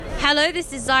Hello,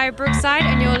 this is Zaya Brookside,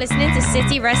 and you're listening to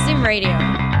City Wrestling Radio.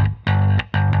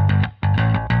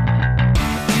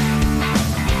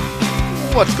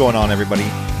 What's going on, everybody?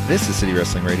 This is City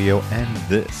Wrestling Radio, and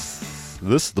this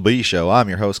is the B Show. I'm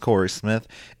your host, Corey Smith,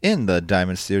 in the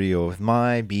Diamond Studio with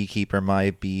my beekeeper,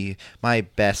 my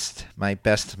best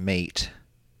mate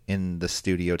in the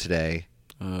studio today.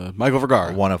 Michael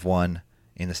Vergara. One of one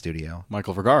in the studio.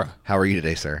 Michael Vergara. How are you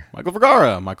today, sir? Michael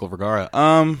Vergara.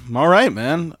 I'm all right,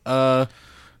 man.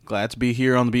 Glad to be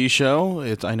here on the B Show.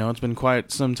 I know it's been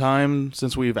quite some time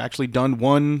since we've actually done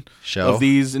one show of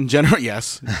these in general.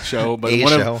 Yes, show, but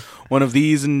one of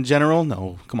these in general.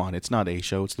 No, come on, it's not a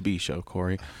show. It's the B Show,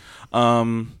 Corey.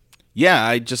 Yeah,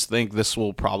 I just think this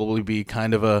will probably be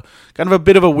kind of a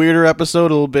bit of a weirder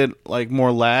episode, a little bit like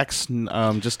more lax.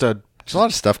 There's a lot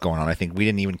of stuff going on. I think we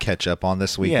didn't even catch up on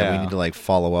this week that we need to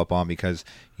follow up on because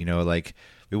we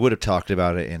would have talked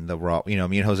about it in the Raw. Me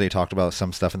and Jose talked about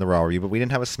some stuff in the Raw review, but we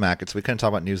didn't have a Smack It, so we couldn't talk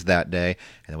about news that day.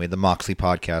 And then we had the Moxley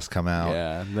podcast come out.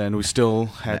 Yeah, and then we still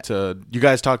had to. You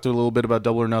guys talked a little bit about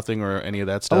Double or Nothing or any of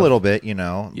that stuff. A little bit,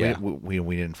 Yeah.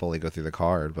 We didn't fully go through the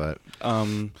card, but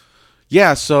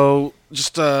yeah. So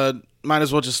just might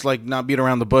as well just not beat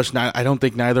around the bush. Now, I don't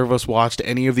think neither of us watched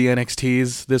any of the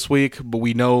NXTs this week, but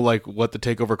we know what the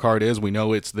Takeover card is. We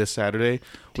know it's this Saturday.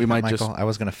 I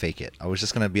was gonna fake it. I was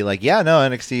just gonna be like, yeah, no,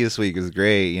 NXT this week is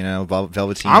great.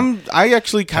 Velveteen. I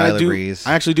actually kind of do. Breeze.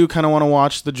 I actually do kind of want to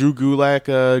watch the Drew Gulak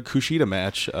Kushida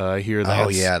match here. Oh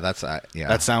yeah,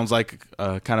 that sounds like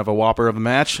kind of a whopper of a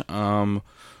match.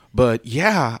 But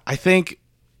yeah, I think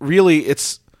really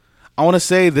I want to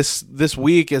say this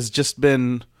week has just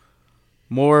been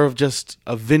more of just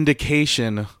a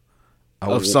vindication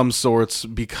of some sorts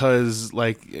because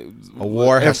a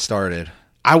war has started.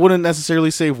 I wouldn't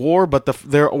necessarily say war, but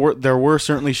there were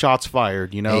certainly shots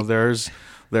fired. There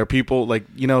are people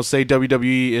say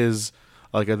WWE is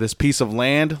this piece of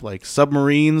land, like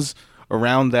submarines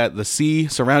around the sea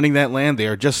surrounding that land. They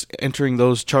are just entering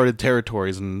those charted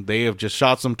territories, and they have just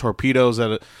shot some torpedoes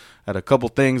at a couple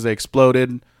things. They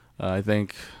exploded. I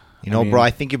think. Bro, I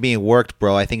think you're being worked,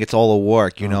 bro. I think it's all a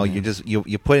work. You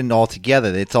put it all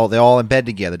together. They're all in bed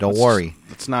together. Don't worry.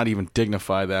 Let's not even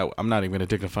dignify that. I'm not even going to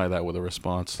dignify that with a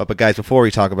response. But guys, before we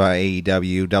talk about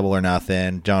AEW, Double or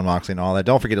Nothing, Jon Moxley, and all that,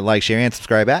 don't forget to like, share, and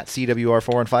subscribe at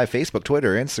CWR415, Facebook,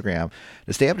 Twitter, Instagram,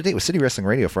 to stay up to date with City Wrestling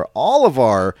Radio for all of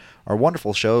our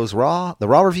wonderful shows: Raw, the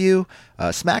Raw Review,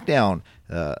 SmackDown,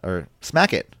 or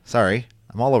Smack It. Sorry.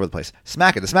 I'm all over the place.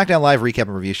 Smack It, the SmackDown Live recap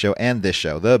and review show, and this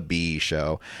show, the B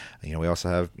Show. We also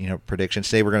have predictions.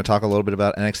 Today we're going to talk a little bit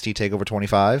about NXT TakeOver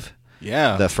 25.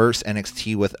 Yeah, the first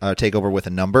NXT with TakeOver with a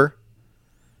number.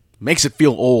 Makes it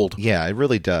feel old. Yeah, it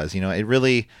really does. It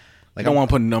really. I don't want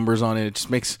to put numbers on it. It just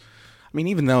makes.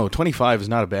 Even though 25 is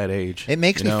not a bad age, it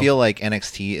makes me feel like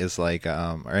NXT is or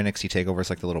NXT TakeOver is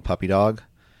like the little puppy dog.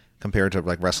 Compared to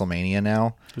WrestleMania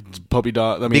now, it's puppy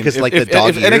dog. Because if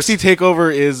NXT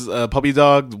Takeover is a puppy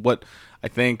dog, what I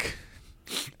think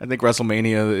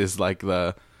WrestleMania is like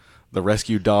the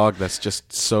rescue dog that's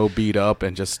just so beat up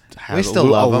and just has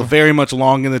very much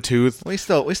long in the tooth. We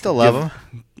still love him.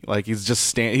 He's just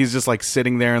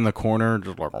sitting there in the corner.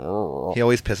 Just he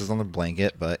always pisses on the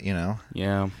blanket, but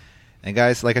yeah. And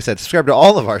guys, like I said, subscribe to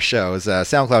all of our shows,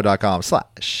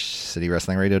 SoundCloud.com/City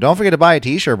Wrestling Radio. Don't forget to buy a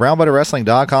t-shirt,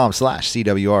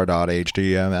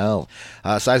 BrownButterWrestling.com/CWR.html.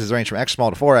 Sizes range from extra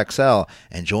small to 4XL.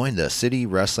 And join the City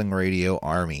Wrestling Radio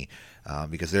Army.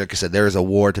 Because, like I said, there is a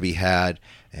war to be had,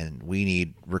 and we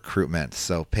need recruitment.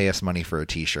 So pay us money for a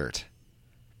t-shirt.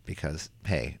 Because,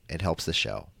 hey, it helps the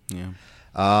show. Yeah.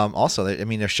 Also,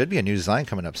 there should be a new design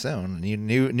coming up soon.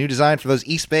 New design for those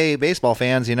East Bay baseball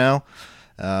fans,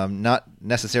 Not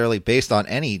necessarily based on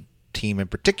any team in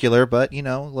particular, but,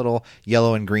 little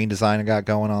yellow and green design I got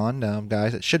going on.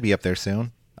 Guys, it should be up there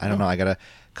soon. I don't know. I got to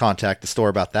contact the store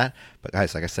about that. But,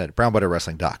 guys, like I said,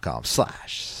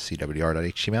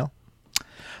 brownbutterwrestling.com/CWR.html.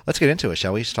 Let's get into it,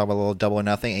 shall we? Just talk about a little Double or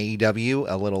Nothing, AEW,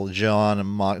 a little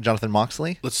Jonathan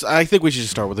Moxley. I think we should just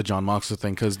start with the Jon Moxley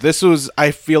thing, because I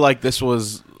feel like this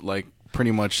was,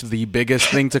 pretty much the biggest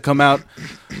thing to come out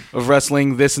of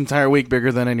wrestling this entire week. Bigger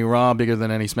than any Raw, bigger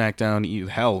than any SmackDown.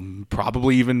 Hell,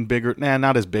 probably even bigger. Nah,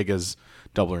 not as big as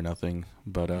Double or Nothing.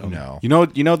 But no. You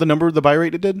know the number of the buy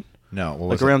rate it did? No, what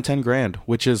was around $10,000,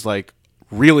 which is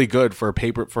really good for a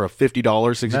 $50,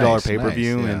 $60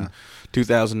 pay-per-view in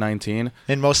 2019.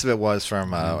 And most of it was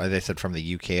from, they said, from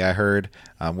the UK, I heard,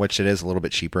 which it is a little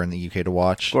bit cheaper in the UK to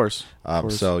watch. Of course.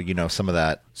 So, some of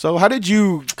that. So how did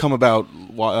you come about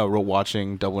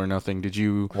watching Double or Nothing? Did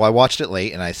you... Well, I watched it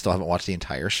late, and I still haven't watched the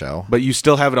entire show. But you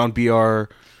still have it on BR,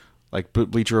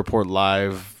 Bleacher Report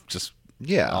Live, just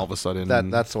Yeah, all of a sudden.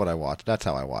 That's what I watched. That's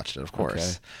how I watched it, of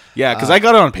course. Okay. Yeah, because I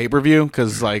got it on pay-per-view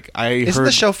because like Isn't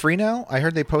the show free now? I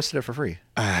heard they posted it for free.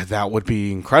 That would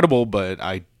be incredible, but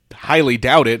I highly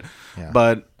doubt it. Yeah.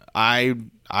 But I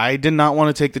did not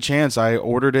want to take the chance. I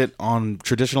ordered it on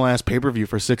traditional ass pay-per-view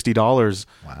for $60.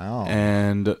 Wow.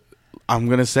 And I'm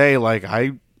gonna say like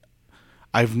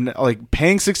I've like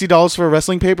paying $60 for a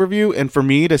wrestling pay-per-view, and for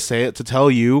me to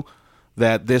tell you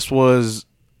that this was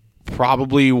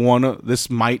probably this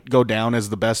might go down as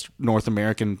the best North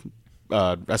American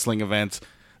wrestling event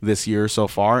this year so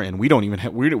far, and we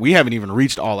haven't even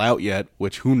reached All Out yet,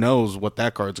 which who knows what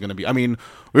that card's going to be. I mean,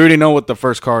 we already know what the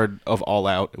first card of All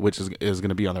Out, which is going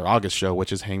to be on their August show,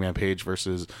 which is Hangman Page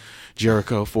versus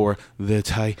Jericho for the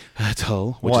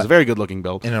title, which is a very good looking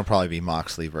belt, and it'll probably be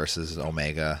Moxley versus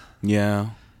Omega. Yeah.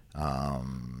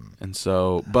 And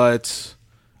so, but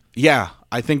yeah,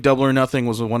 I think Double or Nothing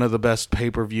was one of the best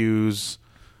pay-per-views,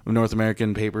 North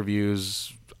American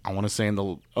pay-per-views, I want to say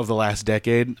of the last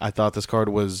decade. I thought this card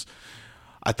was,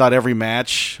 I thought every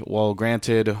match, well,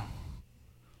 granted,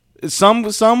 some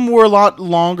were a lot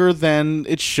longer than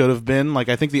it should have been. Like,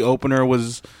 I think the opener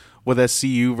was with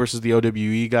SCU versus the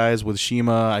OWE guys with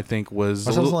Shima, I think was... It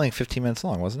was only like 15 minutes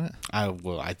long, wasn't it? I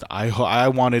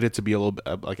wanted it to be a little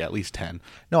bit, like at least 10.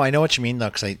 No, I know what you mean, though,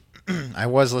 because I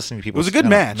was listening to people... It was a good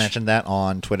match. Mentioned that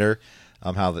on Twitter,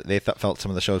 how they felt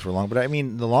some of the shows were long. But, I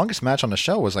mean, the longest match on the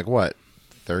show was like, what,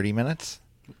 30 minutes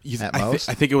at most?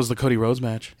 I think it was the Cody Rhodes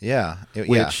match. Yeah.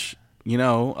 Which... You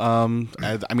know,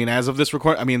 as of this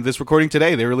recording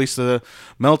today, they released the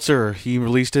Meltzer. He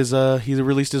released his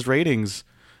ratings,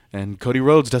 and Cody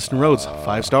Rhodes, Dustin Rhodes,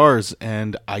 5 stars,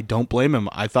 and I don't blame him.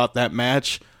 I thought that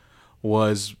match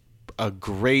was a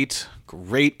great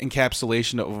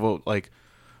encapsulation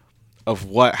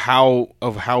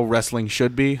of how wrestling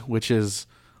should be, which is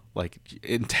like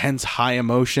intense, high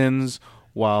emotions.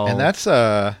 And that's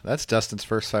Dustin's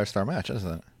first 5-star match,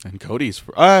 isn't it? And Cody's.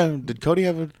 Did Cody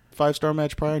have a 5-star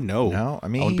match prior? No. I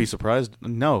mean, I wouldn't be surprised.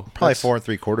 No, probably 4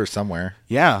 3/4 somewhere.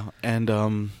 Yeah,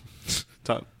 and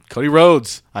Cody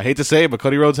Rhodes. I hate to say it, but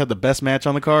Cody Rhodes had the best match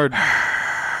on the card.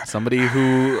 Somebody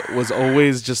who was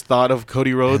always just thought of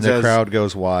Cody Rhodes and the crowd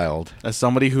goes wild. As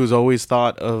somebody who's always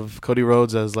thought of Cody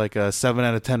Rhodes as like a 7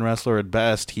 out of 10 wrestler at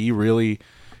best. He really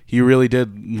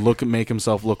did make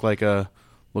himself look like a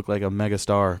mega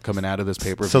star coming out of this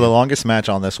pay-per-view. So the longest match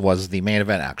on this was the main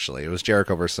event, actually. It was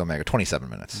Jericho versus Omega, 27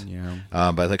 minutes. Yeah.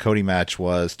 But the Cody match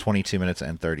was 22 minutes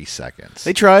and 30 seconds.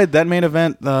 They tried that main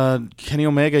event. Kenny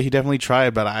Omega, he definitely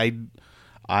tried, but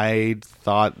I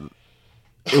thought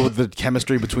the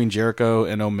chemistry between Jericho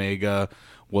and Omega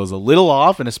was a little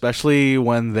off, and especially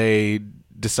when they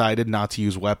decided not to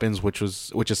use weapons, which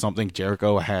is something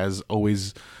Jericho has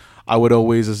always... I would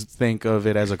always think of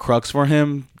it as a crux for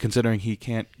him, considering he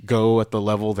can't go at the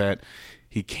level that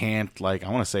he can't, like, I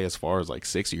want to say as far as like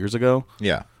 6 years ago.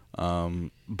 Yeah.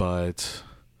 But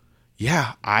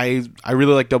yeah, I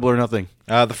really like Double or Nothing.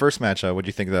 The first match, what do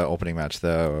you think of the opening match?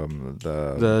 The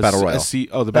Battle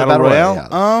Royale. The Battle Royale?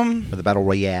 Yeah. The Battle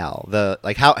Royale.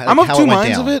 I'm of two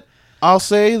minds of it. I'll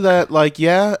say that, like,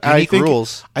 yeah. I think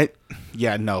rules.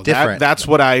 Different. That's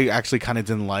what I actually kind of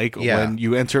didn't like. Yeah. When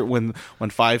you enter, when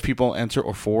 5 people enter,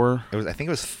 or 4. I think it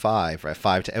was 5, right?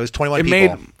 5, 10. It was 21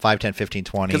 people. 5, 10, 15,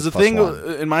 20. Because the thing,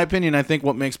 in my opinion, I think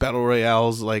what makes Battle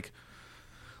Royales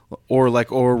or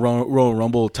Royal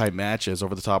Rumble type matches,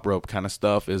 over the top rope kind of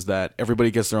stuff, is that everybody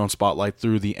gets their own spotlight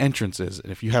through the entrances.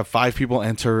 And if you have 5 people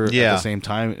enter at the same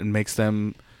time, it makes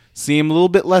them seem a little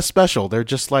bit less special. They're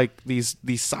just like these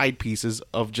side pieces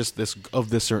of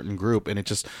this certain group, and it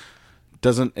just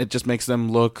makes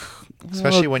them look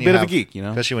especially when a bit of a geek, you know.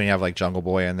 Especially when you have like Jungle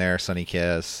Boy in there, Sonny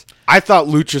Kiss. I thought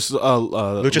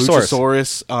Luchasaurus,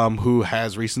 who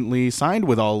has recently signed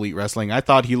with All Elite Wrestling, I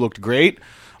thought he looked great.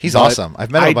 He's awesome.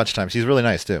 I've met him a bunch of times. He's really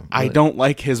nice too. Really. I don't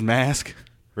like his mask.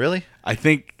 Really? I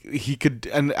think he could,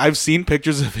 and I've seen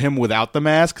pictures of him without the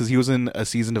mask because he was in a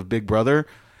season of Big Brother.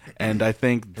 And I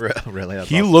think really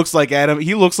he looks like Adam.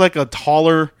 He looks like a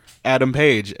taller Adam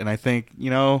Page. And I think,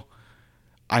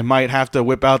 I might have to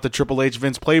whip out the Triple H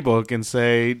Vince playbook and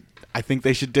say, I think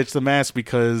they should ditch the mask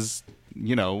because,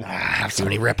 have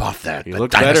somebody rip off that. He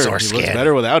looks better. He looks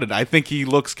better without it. I think he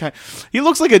looks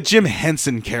like a Jim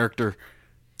Henson character.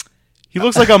 He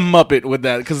looks like a Muppet with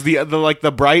that because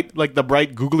the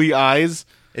bright googly eyes.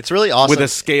 It's really awesome with a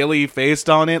scaly face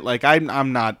on it. Like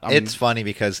it's funny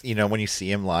because when you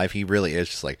see him live, he really is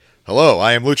just like, "Hello,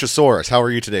 I am Luchasaurus. How are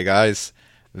you today, guys?"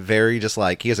 Very just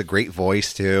like he has a great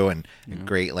voice too, and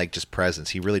great like just presence.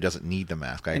 He really doesn't need the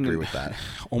mask. I agree with that.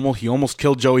 He almost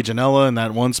killed Joey Janela in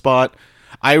that one spot.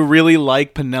 I really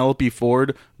like Penelope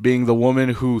Ford being the woman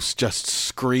who just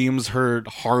screams her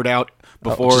heart out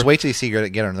before. Just wait till you see her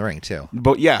get her in the ring too.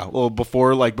 But yeah, well,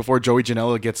 before Joey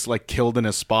Janela gets like killed in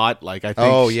a spot, like I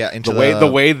think. Oh yeah, into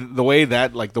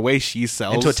the way she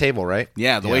sells into a table, right?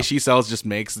 Yeah, the way she sells just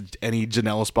makes any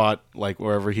Janela spot, like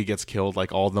wherever he gets killed,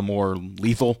 like all the more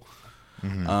lethal.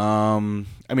 I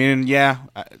mean, yeah,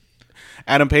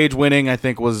 Adam Page winning I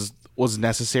think was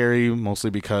necessary, mostly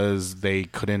because they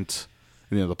couldn't,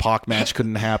 the Pac match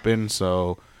couldn't happen,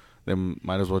 so they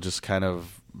might as well just kind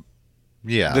of.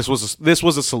 Yeah, this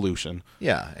was a solution.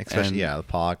 Yeah, especially the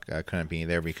Pac couldn't be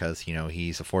there because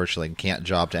he's unfortunately can't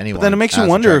job to anyone. But then it makes you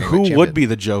wonder who would be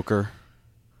the Joker.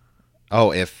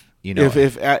 Oh, if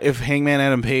Hangman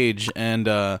Adam Page and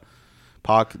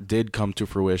Pac did come to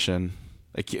fruition,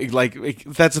 like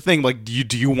that's the thing. Like,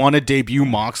 do you want to debut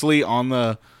Moxley on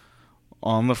the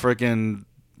freaking?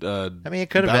 I mean,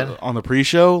 it could have been on the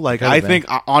pre-show. Like, I think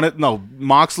on it. No,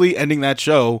 Moxley ending that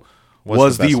show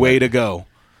was the way to go.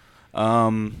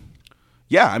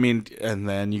 Yeah, I mean, and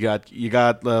then you got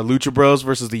the Lucha Bros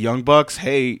versus the Young Bucks.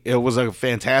 Hey, it was a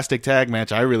fantastic tag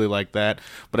match. I really liked that.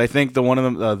 But I think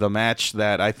the match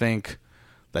that I think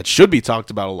that should be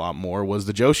talked about a lot more was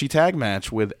the Joshi tag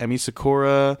match with Emi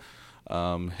Sakura,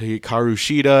 Hikaru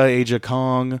Shida, Aja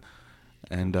Kong,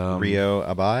 and Ryo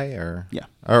Abai, or yeah,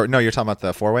 or no, you're talking about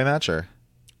the 4-way match, or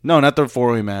no, not the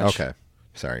 4-way match. Okay,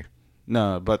 sorry.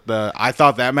 No, but I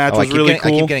thought that match was really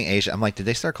cool. I keep getting Asia. I'm like, did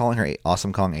they start calling her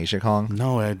Awesome Kong Asia Kong?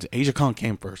 No, Asia Kong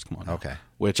came first. Come on. Okay.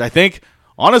 Which I think,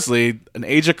 honestly, an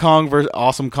Asia Kong versus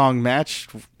Awesome Kong match,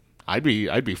 I'd be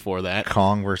for that.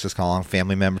 Kong versus Kong,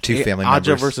 family member, family members.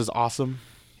 Aja versus Awesome.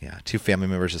 Yeah, 2 family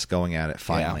members just going at it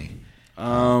finally.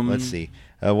 Yeah. Let's see.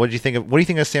 What do you think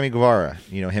of Sammy Guevara?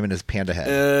 Him and his panda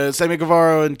head. Sammy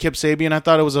Guevara and Kip Sabian. I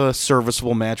thought it was a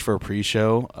serviceable match for a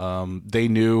pre-show. They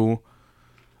knew.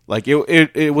 Like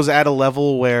it was at a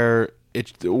level where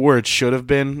it should have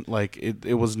been. Like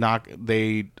it was not.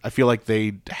 I feel like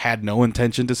they had no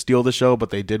intention to steal the show,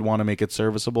 but they did want to make it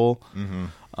serviceable.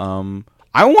 Mm-hmm.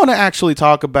 I want to actually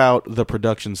talk about the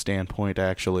production standpoint,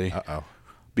 actually,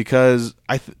 because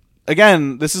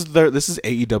again, this is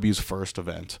AEW's first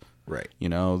event, right?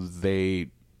 They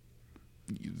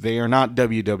are not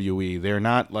WWE. They're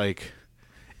not like.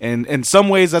 And in some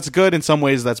ways that's good, in some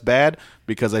ways that's bad,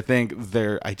 because I think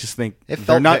they're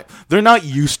not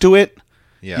used to it.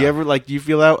 Yeah. You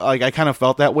feel that? Like, I kind of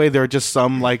felt that way. There are just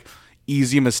some like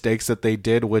easy mistakes that they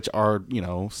did, which are,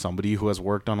 somebody who has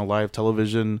worked on a live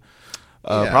television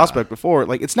prospect before.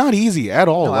 Like, it's not easy at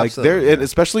all. No, like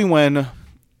especially when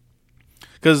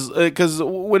because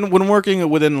when working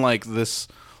within like this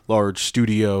large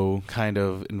studio kind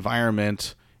of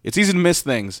environment, it's easy to miss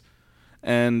things.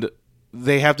 And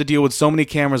they have to deal with so many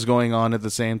cameras going on at the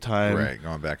same time. Right,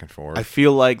 going back and forth. I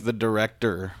feel like the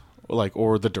director,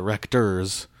 or the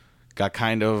directors, got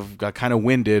kind of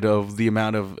winded of the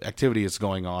amount of activity that's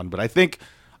going on. But I think,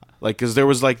 because there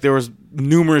was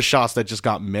numerous shots that just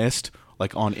got missed,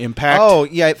 like on Impact. Oh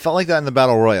yeah, it felt like that in the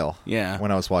Battle Royal. Yeah,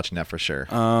 when I was watching that for sure.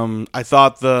 I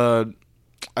thought the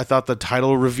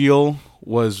title reveal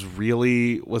was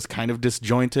kind of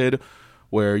disjointed,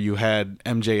 where you had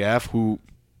MJF, who.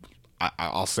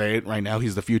 I'll say it right now,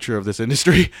 he's the future of this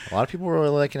industry. A lot of people were really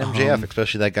liking MJF,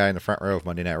 especially that guy in the front row of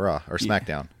Monday Night Raw or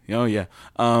SmackDown. Oh yeah.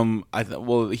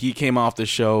 He came off the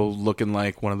show looking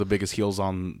like one of the biggest heels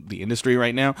on the industry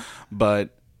right now, but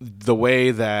the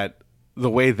way that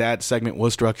segment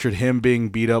was structured, him being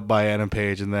beat up by Adam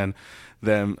Page, and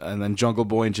then Jungle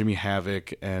Boy and Jimmy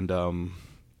Havoc, and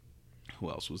who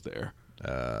else was there?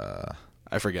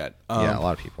 I forget. Yeah, a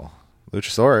lot of people.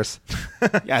 Luchasaurus.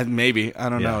 Yeah, maybe. I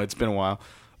don't know. It's been a while.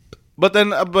 But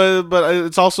then, but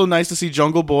it's also nice to see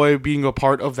Jungle Boy being a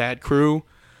part of that crew.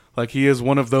 Like, he is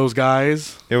one of those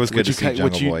guys. It was good to see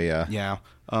Jungle Boy, yeah. Yeah.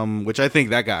 Which I think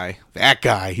that guy,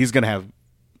 he's going to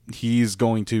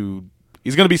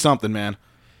be something, man.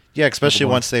 Yeah, especially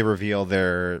once they reveal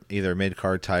their either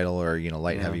mid-card title or,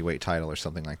 light heavyweight title or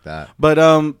something like that. But,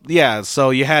 yeah, so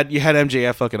you had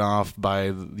MJF fucking off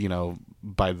by the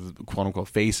quote-unquote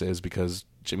faces, because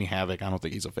Jimmy Havoc, I don't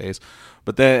think he's a face.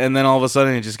 But then all of a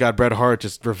sudden it just got Bret Hart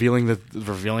just revealing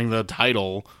the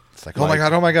title. It's like, oh my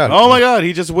god. Oh my god,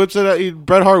 he just whips it out.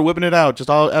 Bret Hart whipping it out just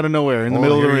all out of nowhere in the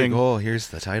middle of the ring. Oh, here's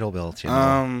the title belt.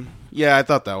 Yeah, I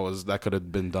thought that could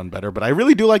have been done better, but I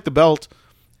really do like the belt.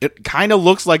 It kind of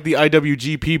looks like the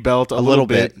IWGP belt a little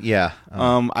bit. Yeah.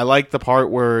 I like the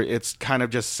part where it's kind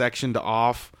of just sectioned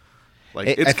off. Like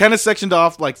it's kind of sectioned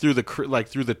off through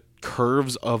the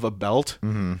curves of a belt,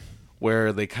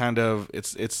 where they kind of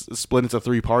it's split into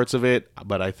 3 parts of it.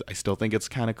 But I still think it's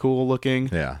kind of cool looking.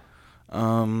 Yeah.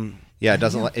 Yeah, it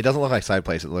doesn't look like side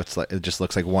plates. It just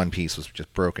looks like one piece was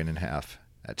just broken in half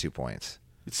at 2 points.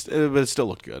 But it still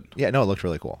looked good. Yeah, no, it looked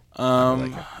really cool.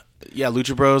 Yeah,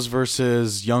 Lucha Bros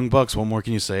versus Young Bucks. What more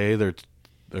can you say? They're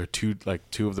two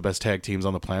of the best tag teams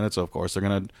on the planet, so of course they're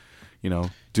gonna,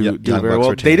 do very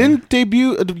well. They didn't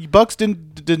debut. The Bucks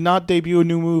did not debut a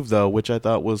new move though, which I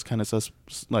thought was kind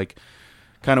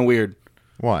of weird.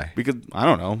 Why? Because I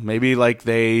don't know. Maybe like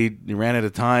they ran out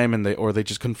of time and they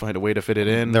just couldn't find a way to fit it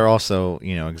in. They're also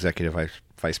executive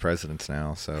vice presidents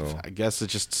now, so I guess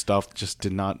it's just stuff just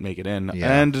did not make it in.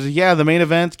 Yeah. And the main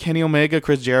event, Kenny Omega,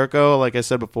 Chris Jericho. Like I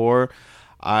said before,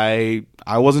 I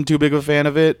wasn't too big of a fan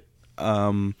of it.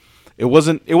 It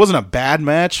wasn't a bad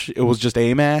match. It was just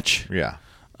a match. Yeah.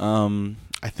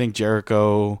 I think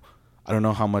Jericho, I don't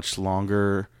know how much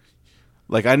longer.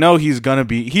 Like I know he's going to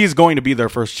be their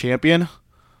first champion,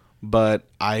 but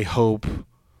I hope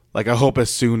as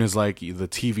soon as like the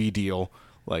TV deal,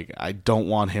 like I don't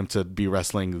want him to be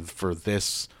wrestling for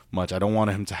this much. I don't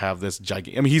want him to have this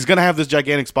he's going to have this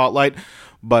gigantic spotlight,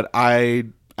 but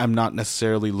I'm not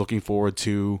necessarily looking forward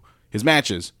to his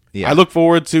matches. Yeah. I look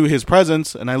forward to his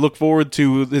presence, and I look forward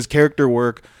to his character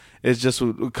work. It's just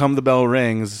come the bell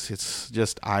rings. It's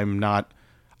just I'm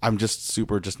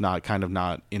just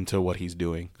not into what he's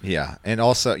doing. Yeah, and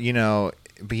also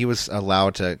he was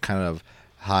allowed to kind of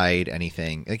hide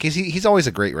anything. Like he's always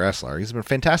a great wrestler. He's been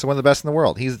fantastic, one of the best in the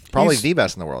world. He's probably the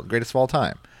best in the world, greatest of all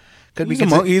time.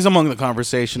 He's among the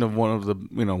conversation of one of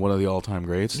the all-time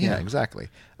greats. Yeah, exactly.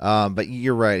 But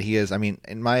you're right. He is. I mean,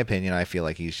 in my opinion, I feel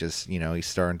like he's just he's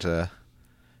starting to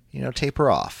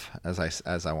taper off, as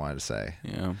I wanted to say.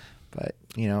 Yeah. But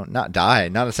not die,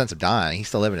 not in a sense of dying. He's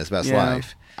still living his best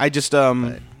life. I just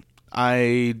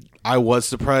I was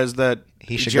surprised that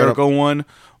Jericho won,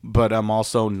 but I'm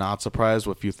also not surprised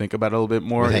if you think about it a little bit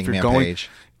more.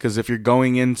 Because if you're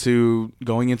going into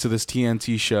this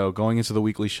TNT show, going into the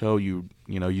weekly show, you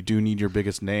do need your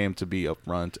biggest name to be up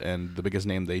front, and the biggest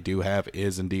name they do have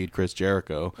is indeed Chris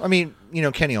Jericho. I mean,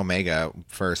 Kenny Omega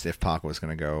first. If Pac was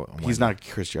going to go, he's not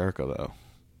Chris Jericho though.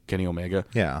 Kenny Omega,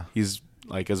 yeah, he's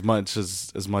like as much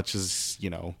as as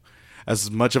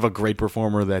much of a great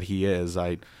performer that he is.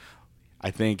 I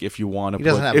think if you want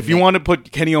to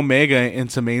put Kenny Omega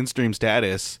into mainstream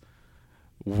status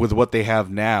with what they have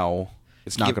now,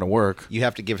 it's not going to work. You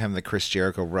have to give him the Chris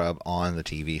Jericho rub on the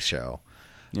TV show.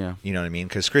 Yeah, you know what I mean?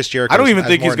 Because Chris Jericho, I don't even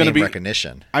think he's going to be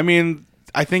recognition. I mean,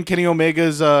 I think Kenny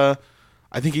Omega's. I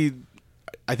think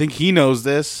he knows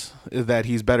this, that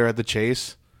he's better at the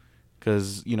chase.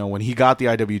 Because when he got the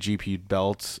IWGP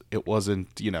belt, it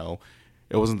wasn't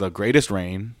the greatest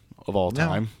reign of all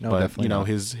time. No, but definitely not.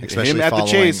 Especially him at the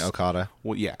chase, Okada.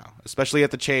 Well, yeah, especially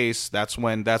at the chase. That's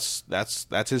when that's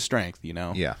his strength.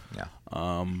 Yeah.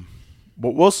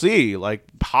 But we'll see. Like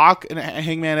Pac and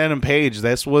Hangman Adam Page.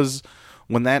 This was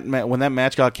when that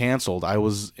match got canceled. I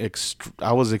was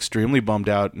extremely bummed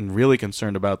out and really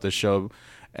concerned about this show,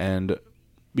 and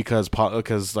because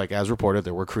like as reported,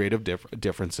 there were creative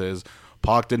differences.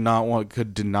 Pac did not want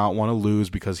to lose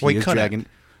because he is Dragon.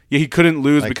 Yeah, he couldn't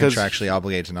lose because contractually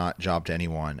obligated to not job to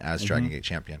anyone as Dragon Gate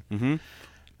champion. Mm-hmm.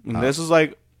 And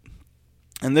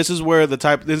this is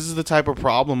the type of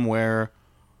problem where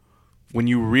when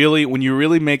you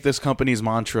really make this company's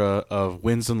mantra of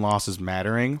wins and losses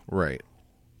mattering, right?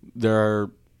 You're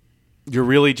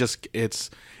really just it's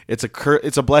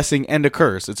a blessing and a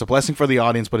curse. It's a blessing for the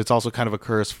audience, but it's also kind of a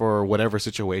curse for whatever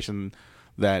situation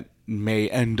that may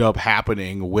end up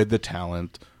happening with the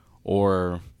talent,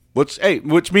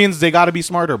 which means they got to be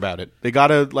smarter about it. They got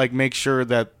to make sure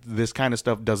that this kind of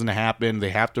stuff doesn't happen. They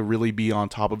have to really be on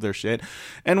top of their shit.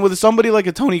 And with somebody like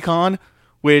a Tony Khan,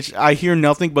 which I hear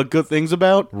nothing but good things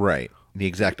about, right? The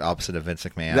exact opposite of Vince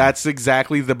McMahon. That's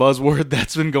exactly the buzzword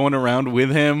that's been going around with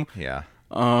him. Yeah.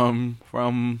 From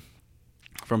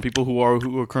people who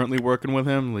are currently working with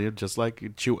him, just like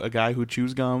a guy who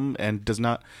chews gum and does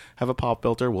not have a pop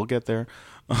filter. We'll get there.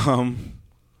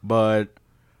 But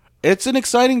it's an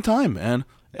exciting time, man.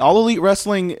 All Elite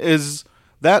Wrestling is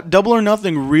that Double or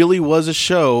Nothing really was a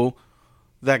show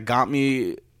that got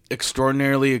me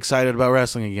extraordinarily excited about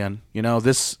wrestling again.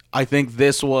 I think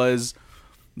this was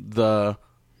the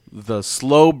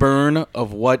slow burn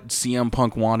of what CM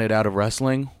Punk wanted out of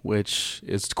wrestling, which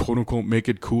is quote unquote make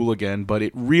it cool again. But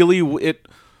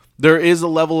there is a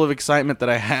level of excitement that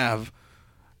I have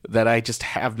that I just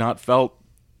have not felt,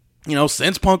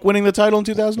 since Punk winning the title in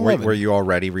 2011. Were you all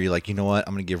ready? Were you like, you know what?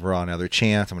 I'm going to give Raw another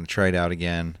chance. I'm going to try it out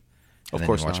again. Of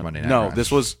course not. Monday Night Raw. This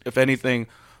was, if anything,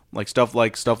 stuff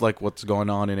like what's going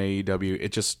on in AEW.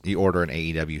 It just you order an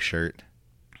AEW shirt.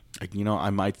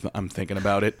 I'm thinking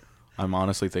about it. I'm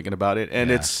honestly thinking about it, and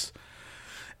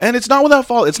And it's not without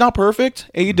fault. It's not perfect.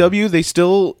 AEW, they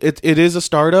still it is a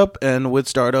startup, and with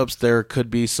startups there could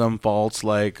be some faults.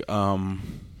 Like one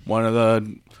of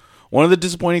the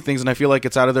disappointing things, and I feel like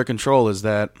it's out of their control, is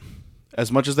that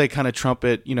as much as they kind of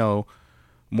trumpet,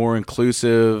 more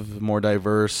inclusive, more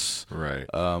diverse, Right.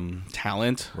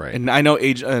 talent, Right. And I know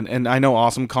and I know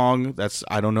Awesome Kong.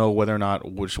 I don't know whether or not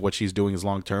what she's doing is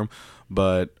long term,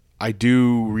 but I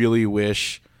do really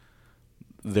wish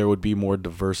there would be more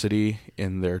diversity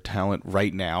in their talent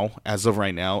as of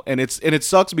right now. And it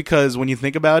sucks because when you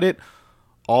think about it,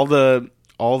 all the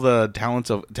talent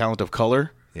of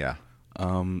color, Yeah.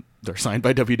 they're signed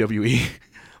by WWE.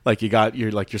 Like you got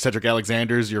your Cedric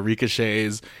Alexanders, your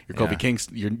Ricochets, your Kofi Kings,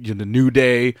 your the New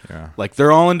Day. Yeah. Like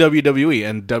they're all in WWE,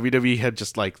 and WWE had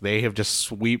just they have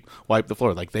just wiped the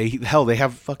floor. Like they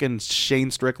have fucking Shane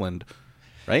Strickland,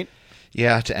 right?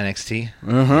 Yeah, to NXT.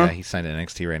 Yeah, he's signed to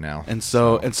NXT right now. And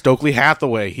and Stokely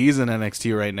Hathaway, he's in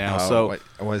NXT right now. So what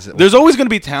was it? there's always going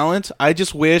to be talent. I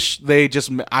just wish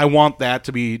I want that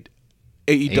to be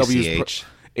AEW's.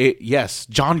 ACH. Yes,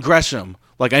 John Gresham.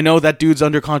 Like I know that dude's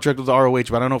under contract with ROH,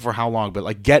 but I don't know for how long. But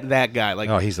like, get that guy. Like,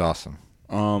 Oh, he's awesome.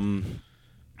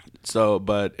 So,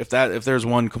 but if there's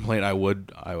one complaint, I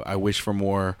wish for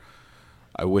more.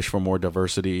 I wish for more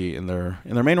diversity in their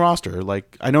main roster.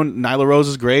 Like I know Nyla Rose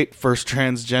is great, first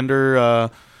transgender,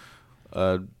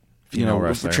 wrestler.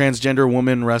 transgender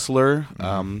woman wrestler.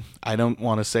 I don't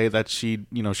want to say that she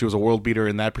was a world beater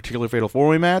in that particular Fatal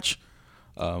 4-Way match.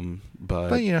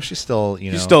 But she's still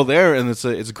she's still there, and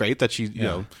it's great that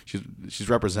she's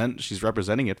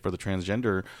representing it for the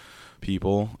transgender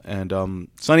people. And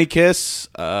Sonny Kiss,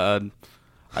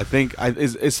 I think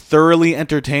is thoroughly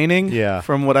entertaining. Yeah.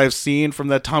 From what I've seen from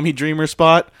that Tommy Dreamer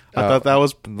spot, I thought that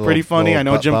was pretty funny. I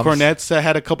know Jim Cornette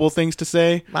had a couple of things to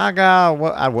say. My God,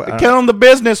 what? Get on the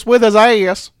business with his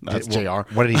ass. That's JR.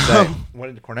 What did he say? What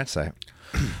did Cornette say?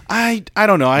 I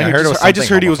don't know. I just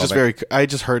heard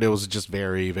it was just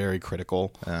very, very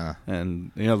critical.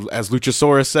 And as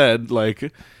Luchasaurus said,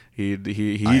 like he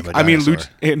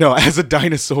as a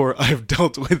dinosaur, I have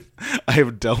dealt with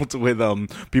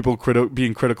people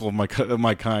being critical of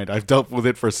my kind. I've dealt with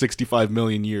it for 65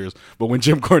 million years. But when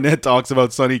Jim Cornette talks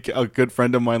about a good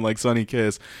friend of mine like Sonny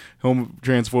Kiss,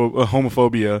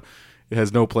 homophobia, it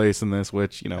has no place in this.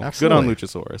 Which Absolutely. Good on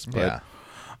Luchasaurus. But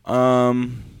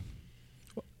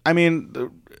I mean,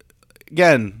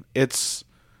 again, it's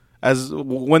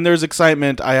when there's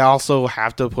excitement, I also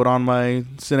have to put on my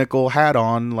cynical hat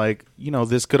on. Like,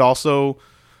 this could also,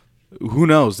 who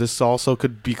knows? This also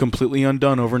could be completely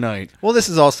undone overnight. Well, this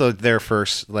is also their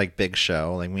first big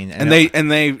show.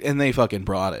 They fucking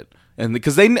brought it, and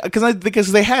because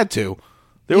they had to.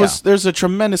 There's a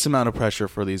tremendous amount of pressure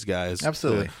for these guys.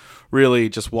 Absolutely. To really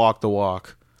just walk the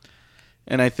walk,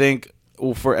 and I think.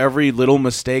 For every little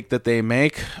mistake that they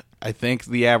make, I think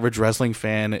the average wrestling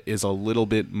fan is a little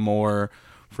bit more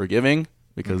forgiving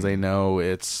because they know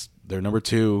they're number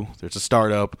 2. There's a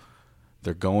startup.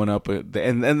 They're going up,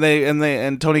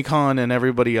 and Tony Khan and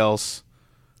everybody else.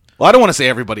 Well, I don't want to say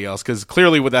everybody else because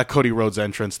clearly with that Cody Rhodes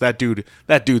entrance, that dude's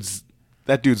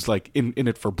like in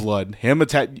it for blood.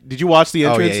 Did you watch the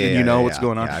entrance what's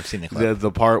going on? Yeah, I've seen the clip.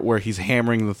 The part where he's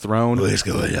hammering the throne. What's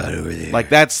going on over there? Like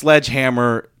that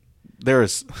sledgehammer.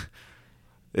 It's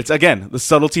again the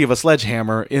subtlety of a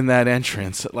sledgehammer in that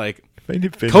entrance. Like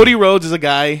Cody Rhodes is a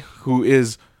guy who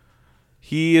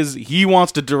he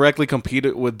wants to directly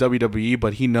compete with WWE,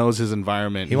 but he knows his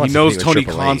environment. He knows Tony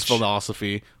Khan's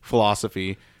philosophy,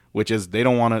 which is they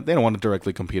don't want to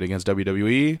directly compete against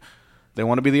WWE. They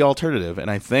want to be the alternative,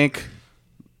 and I think,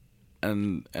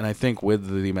 with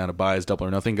the amount of buys Double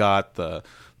or Nothing got, the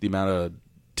amount of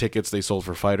tickets they sold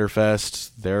for Fyter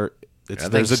Fest, there's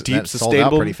a deep sold out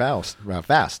sustainable pretty fast.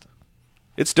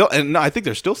 It's still, and no, I think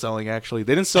they're still selling. Actually,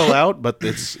 they didn't sell out, but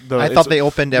I thought they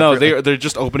opened. No, they're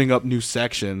just opening up new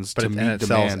sections to meet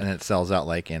demand, and it sells out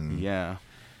in. Yeah.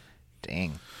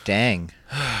 Dang.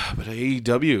 But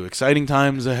AEW, exciting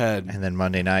times ahead. And then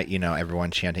Monday night,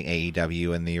 everyone chanting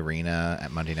AEW in the arena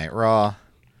at Monday Night Raw.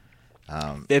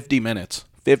 50 minutes,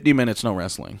 no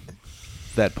wrestling.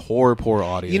 That poor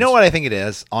audience. You know what I think it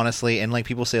is, honestly, and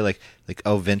people say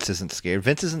oh, Vince isn't scared.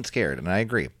 Vince isn't scared, and I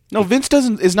agree. No, Vince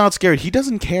is not scared. He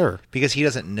doesn't care because he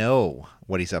doesn't know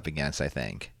what he's up against. I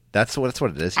think that's what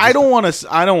it is. I don't want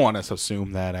to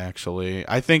assume that. Actually,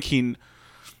 I think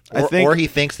or he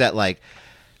thinks that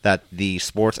that the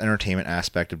sports entertainment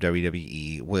aspect of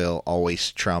WWE will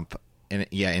always trump. And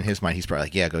in his mind, he's probably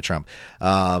go Trump.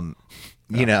 Always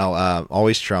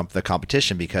trump the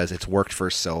competition because it's worked for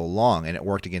so long and it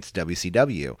worked against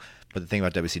WCW. But the thing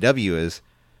about WCW is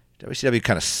WCW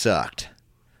kind of sucked.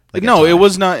 Like, no, at it times.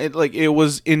 was not. It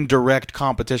was in direct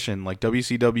competition. Like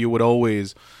WCW would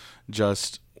always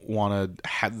just want to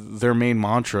have their main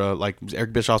mantra. Like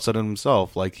Eric Bischoff said it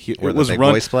himself. Like Where it the was big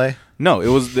run. boys play. No, it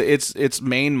was its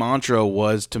main mantra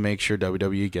was to make sure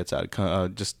WWE gets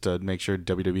out, just to make sure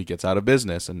WWE gets out of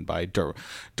business, and by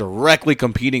directly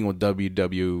competing with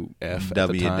WWF at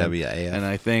the time. WWF. And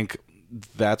I think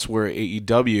that's where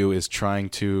AEW is trying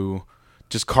to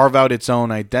just carve out its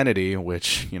own identity.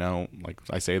 Which, you know, like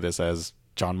I say this as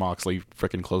John Moxley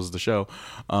freaking closes the show.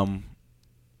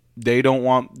 They don't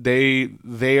want they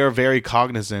are very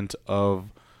cognizant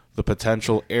of the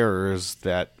potential errors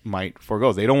that might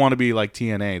forego. They don't want to be like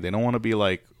TNA. They don't want to be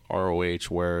like ROH,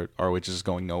 where ROH is just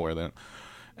going nowhere. Then,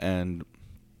 and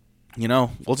you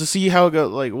know, we'll just see how it goes.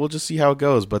 Like, we'll just see how it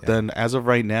goes. But then, as of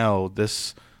right now,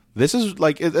 this is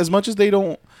like, as much as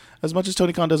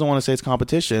Tony Khan doesn't want to say it's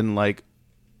competition, like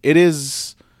it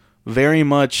is very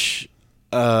much.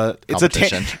 It's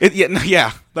Competition.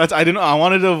 yeah. That's I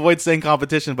wanted to avoid saying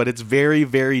competition, but it's very,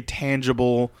 very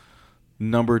tangible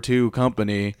number 2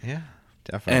 company. Yeah,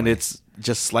 definitely. And it's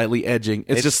just slightly edging.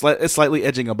 It's slightly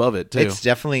edging above it too. It's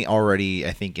definitely already,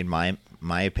 I think, in my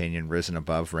opinion, risen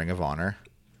above Ring of Honor.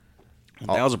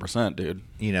 1,000%, dude.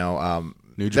 You know,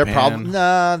 New they're Japan.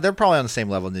 they're probably on the same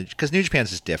level because New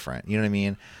Japan's just different. You know what I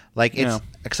mean? Like, it's Yeah.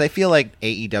 because I feel like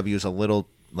AEW is a little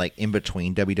like in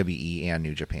between WWE and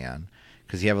New Japan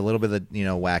because you have a little bit of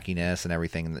wackiness and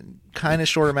everything, kind of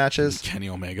shorter matches. Kenny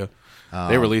Omega.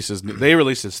 They released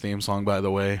his theme song, by the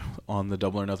way, on the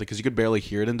Double or Nothing, because you could barely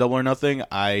hear it in Double or Nothing.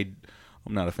 I'm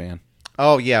not a fan.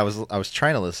 Oh yeah, I was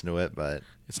trying to listen to it, but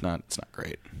It's not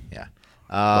great. yeah.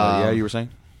 Yeah, you were saying?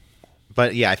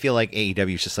 But yeah, I feel like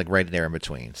AEW is just like right there in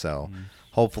between. So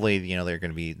hopefully, they're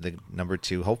going to be the number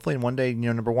 2. Hopefully, in one day,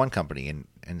 number 1 company in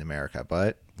America.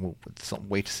 But we'll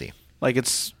wait to see. Like,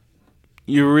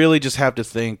 you really just have to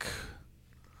think,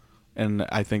 and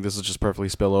I think this will just perfectly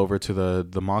spill over to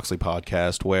the Moxley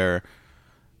podcast, where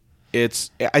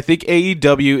I think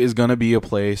AEW is going to be a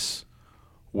place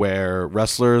where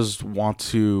wrestlers want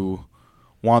to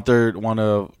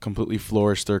completely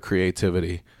flourish their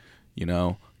creativity,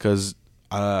 because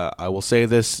I will say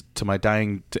this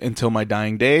until my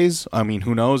dying days. I mean,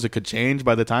 who knows? It could change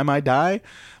by the time I die,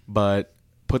 but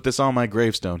put this on my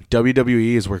gravestone.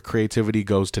 WWE is where creativity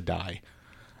goes to die.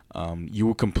 You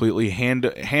will completely hand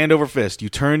over fist.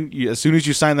 As soon as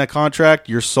you sign that contract,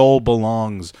 your soul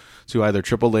belongs to either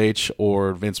Triple H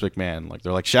or Vince McMahon. Like,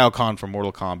 they're like Shao Kahn from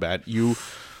Mortal Kombat. Your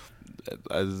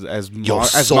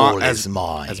soul is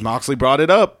mine. As Moxley brought it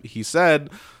up, he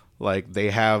said, like, they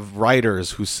have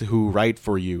writers who write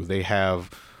for you. They have,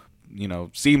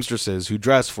 seamstresses who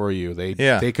dress for you.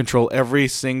 They control every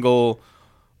single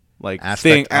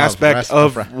aspect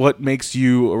of what makes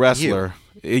you a wrestler.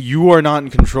 You are not in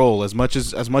control as much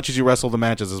as you wrestle the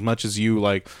matches, as much as you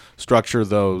like structure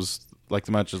those, like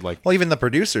the matches, like, well, even the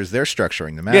producers, they're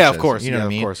structuring the matches. Yeah, of course. You know what I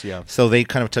mean? Of course, yeah. So they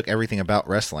kind of took everything about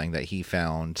wrestling that he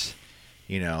found,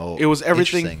 it was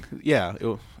everything. interesting.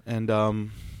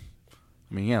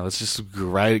 Yeah, let's just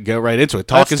get right into it.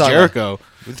 Talk is Jericho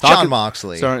with John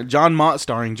Moxley, starring John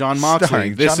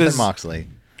Moxley. Jonathan Moxley.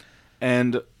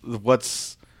 And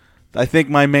I think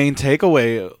my main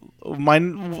takeaway,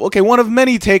 one of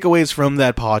many takeaways from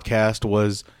that podcast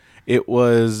was it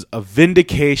was a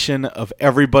vindication of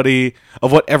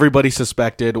what everybody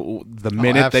suspected the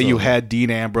minute that you had Dean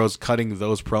Ambrose cutting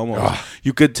those promos. Ugh.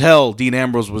 You could tell Dean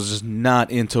Ambrose was just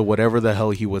not into whatever the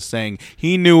hell he was saying.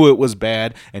 He knew it was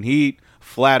bad, and he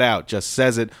flat out just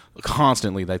says it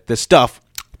constantly, like, this stuff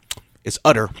is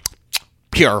utter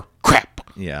pure crap.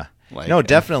 Yeah. No,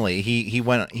 definitely. He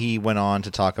went on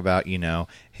to talk about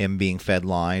him being fed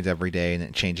lines every day and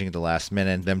then changing at the last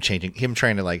minute. Him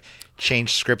trying to like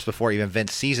change scripts before even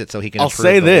Vince sees it so he can. I'll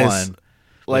say the this: one.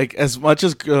 like, as much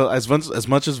as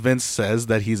Vince says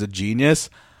that he's a genius,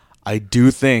 I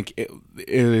do think it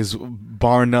is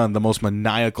bar none the most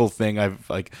maniacal thing I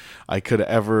could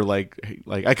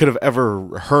have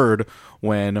ever heard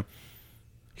when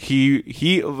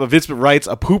Vince writes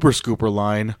a pooper scooper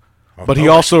line. But he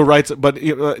also writes. But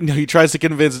he tries to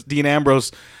convince Dean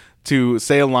Ambrose to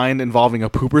say a line involving a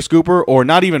pooper scooper, or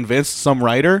not even Vince, some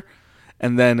writer,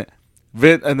 and then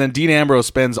Dean Ambrose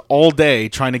spends all day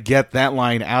trying to get that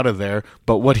line out of there.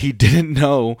 But what he didn't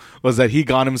know was that he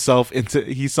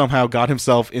somehow got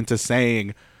himself into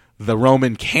saying the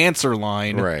Roman cancer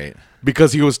line, right?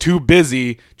 Because he was too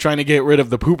busy trying to get rid of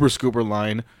the pooper scooper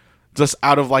line. just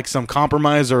out of like some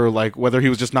compromise, or like whether he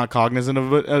was just not cognizant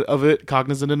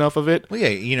cognizant enough of it. Well,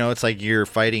 yeah, it's like you're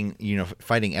fighting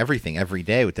everything every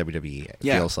day with WWE. It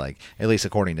feels like, at least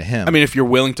according to him. I mean, if you're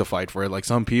willing to fight for it, like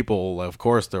some people, of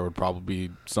course, there would probably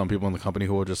be some people in the company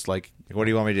who would just like, what do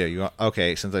you want me to do?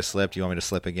 Okay, since I slipped, you want me to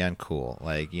slip again? Cool.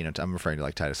 Like, I'm referring to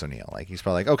like Titus O'Neil. Like, he's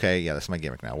probably like, okay, yeah, that's my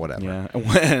gimmick now. Whatever. Yeah.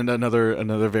 And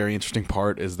another very interesting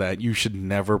part is that you should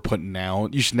never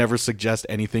suggest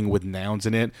anything with nouns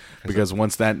in it, because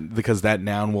that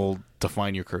noun will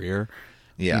define your career.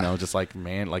 Yeah. Just like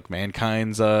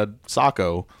Mankind's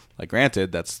Socko. Like,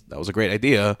 granted, that was a great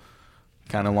idea,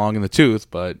 kind of long in the tooth,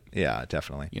 but yeah,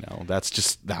 definitely.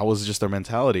 That was just their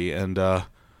mentality, and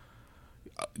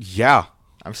yeah.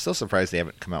 I'm still surprised they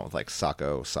haven't come out with like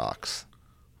Socko socks.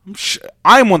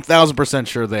 I'm 1,000%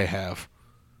 sure they have,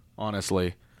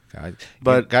 honestly.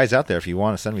 But guys out there, if you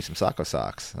want to send me some Socko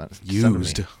socks,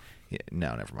 used. Yeah,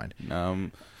 no, never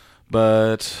mind.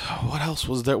 But what else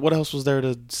was there? What else was there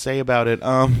to say about it?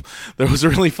 There was a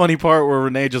really funny part where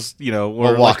Renee just,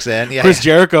 walks in. Yeah, Chris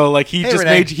Jericho, like he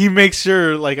Renee. makes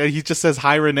sure, like he just says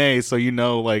hi Renee, so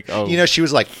like, oh, she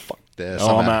was like, fuck this.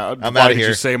 Oh, I'm out of here. Why did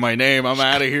you say my name? I'm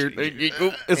out of here.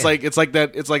 It's like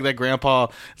that grandpa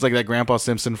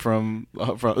Simpson from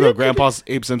Grandpa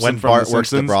Abe Simpson when from Bart The works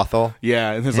the Simpsons. brothol.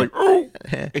 Yeah, and it's like, oh,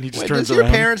 and he just turns does around.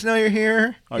 Your parents know you're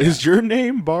here? Is your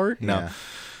name Bart? No. Yeah.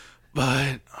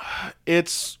 But it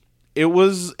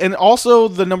was, and also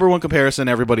the number one comparison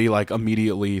everybody like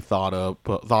immediately thought up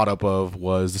of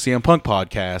was the CM Punk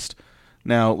podcast.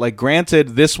 Now, like,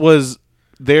 granted, this was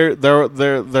there's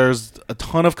a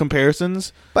ton of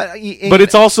comparisons, but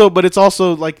it's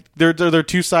also like they're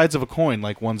two sides of a coin.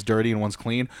 Like, one's dirty and one's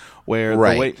clean. Where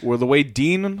the way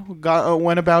Dean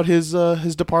went about his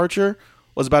departure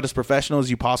was about as professional as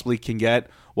you possibly can get,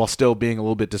 while still being a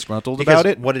little bit disgruntled about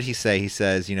it. What did he say? He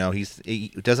says,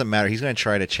 it doesn't matter. He's going to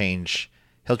try to change.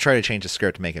 He'll try to change the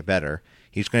script to make it better.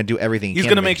 He's going to do everything. He's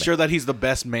going to make sure that he's the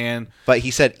best man. But he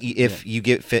said, if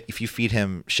you feed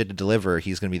him shit to deliver,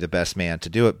 he's going to be the best man to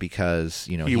do it, because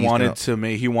he wanted to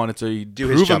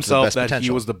prove himself that he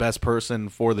was the best person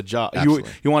for the job.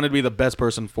 He wanted to be the best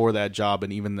person for that job,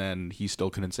 and even then, he still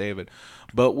couldn't save it.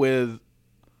 But with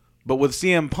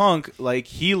CM Punk, like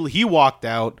he walked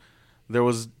out. There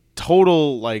was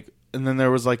total like, and then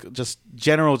there was like just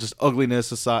general just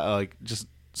ugliness aside, like just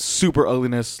super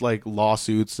ugliness, like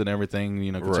lawsuits and everything,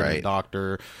 concerning the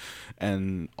doctor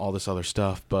and all this other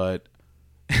stuff. But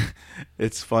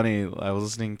it's funny. I was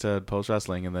listening to Post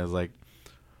Wrestling, and there's like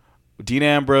Dean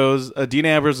Ambrose and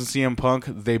CM Punk.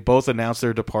 They both announced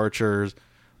their departures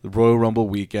the Royal Rumble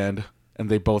weekend. And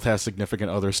they both have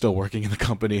significant others still working in the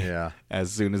company. Yeah.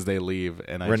 As soon as they leave,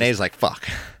 and Renee's like, "Fuck."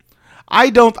 I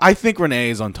think Renee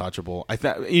is untouchable.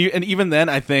 And even then,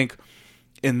 I think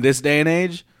in this day and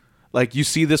age, like, you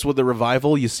see this with the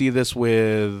Revival, you see this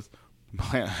with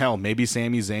hell, maybe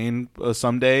Sami Zayn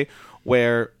someday.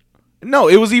 Where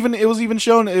it was even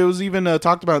shown. It was even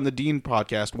talked about in the Dean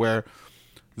podcast, where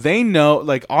they know,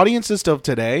 like, audiences of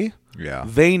today,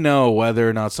 they know whether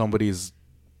or not somebody's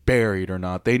buried or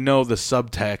not. They know the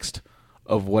subtext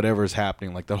of whatever's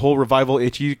happening. Like the whole Revival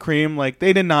itchy cream, like,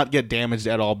 they did not get damaged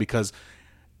at all, because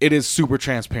it is super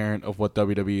transparent of what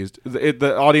WWE is.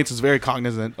 The audience is very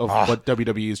cognizant of what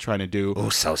WWE is trying to do.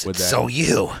 Usos, with that. So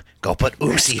you go put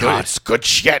Usi hot. It's good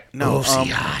shit. No, Usi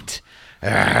hot.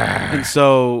 And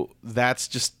so that's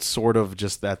just sort of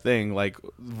just that thing. Like,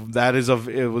 that is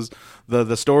it was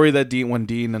the story that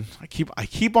Dean, and I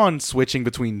keep on switching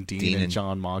between Dean and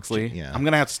Jon Moxley. Yeah. I'm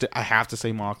gonna have to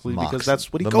say Moxley, because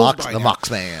that's what he goes by. The Mox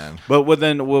Man. But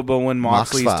when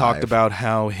Moxley's talked about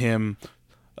how him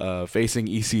facing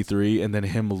EC3, and then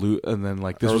him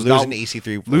like this was losing to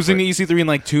EC3, losing to EC3 in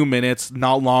like 2 minutes,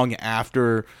 not long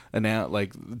after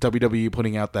like WWE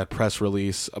putting out that press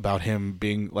release about him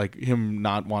being like him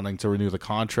not wanting to renew the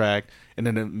contract, and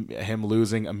then him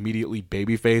losing, immediately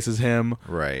baby faces him,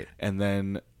 right? And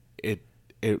then it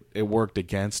worked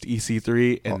against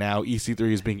EC3, and now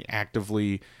EC3 is being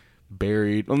actively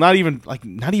buried. Well, not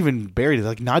even buried,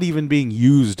 like not even being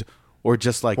used. Or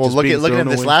just like, look at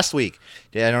this last week.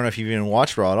 Yeah, I don't know if you've even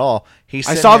watched Raw at all. I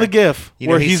saw the GIF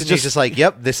where he's just like,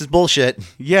 "Yep, this is bullshit."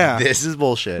 Yeah, this is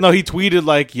bullshit. No, he tweeted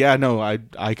like, "Yeah, no,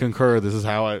 I concur. This is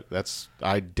how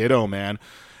I ditto, man."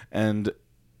 And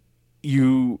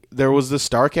there was this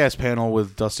Starcast panel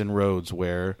with Dustin Rhodes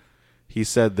where he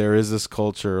said there is this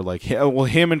culture, like,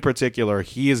 him in particular,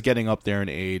 he is getting up there in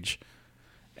age,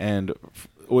 and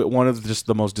one of just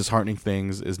the most disheartening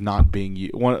things is not being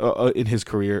in his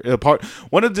career.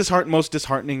 One of the most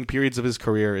disheartening periods of his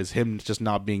career is him just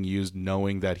not being used,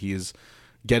 knowing that he's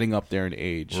getting up there in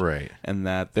age, Right. and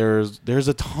that there's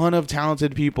a ton of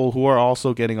talented people who are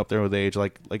also getting up there with age,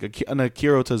 like an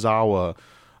Akira Tozawa.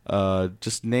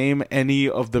 Just name any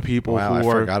of the people Wow, who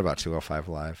I are forgot about 205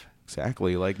 Live.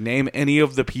 exactly like name any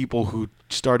of the people who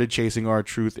started chasing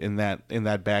R-Truth in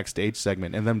that backstage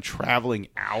segment, and them traveling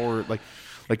like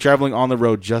traveling on the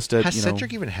road just to Has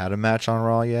Cedric even had a match on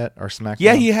Raw yet or SmackDown?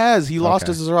 Yeah, he has. He lost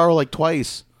to Okay. Cesaro like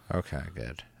twice. Okay,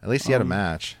 good. At least he had a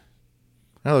match.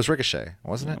 No, it was Ricochet,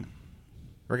 wasn't it?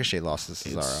 Ricochet lost to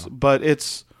Cesaro. But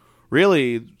it's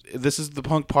really, this is the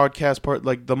Punk podcast part,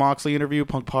 like the Moxley interview,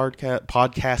 Punk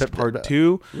podcast part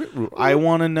 2. I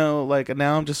want to know, like,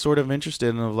 now I'm just sort of interested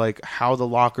in like how the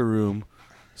locker room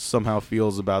somehow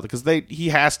feels about it, because he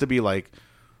has to be like,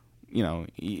 you know,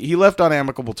 he left on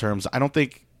amicable terms. I don't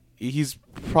think he's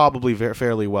probably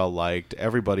fairly well liked.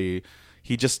 Everybody,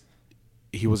 this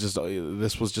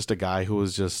was just a guy who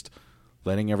was just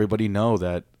letting everybody know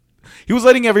that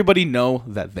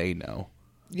they know.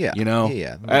 Yeah. You know?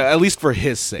 Yeah. At least for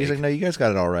his sake. He's like, no, you guys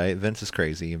got it all right. Vince is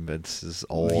crazy, and Vince is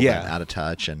old and out of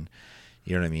touch, and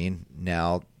you know what I mean?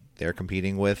 Now they're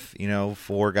competing with,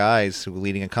 4 guys who are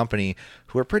leading a company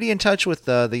who are pretty in touch with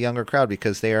the younger crowd,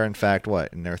 because they are, in fact,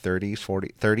 in their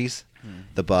 30s?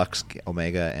 The Bucks,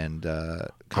 Omega, and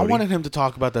Cody. I wanted him to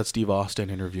talk about that Steve Austin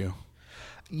interview.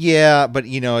 Yeah, but,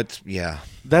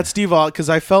 That Steve Austin, because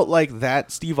I felt like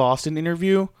that Steve Austin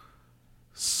interview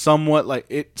somewhat like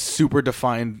it super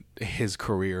defined his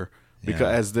career, because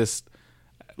as this,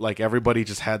 like, everybody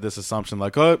just had this assumption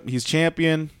like, oh, he's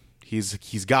champion,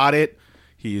 he's got it,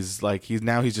 he's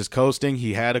just coasting.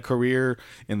 He had a career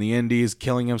in the indies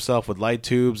killing himself with light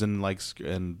tubes and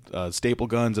staple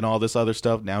guns and all this other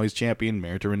stuff. Now he's champion,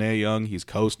 married to Renee Young, he's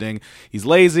coasting, he's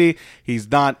lazy,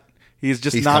 he's not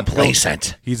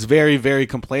complacent. He's very, very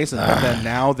complacent. But then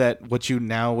now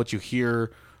what you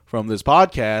hear from this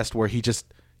podcast, where he just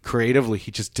creatively, he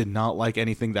just did not like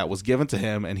anything that was given to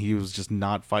him, and he was just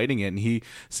not fighting it. And he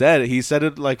said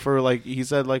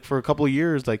for a couple of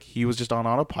years, like, he was just on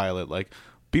autopilot. Like,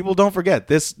 people don't forget,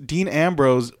 this Dean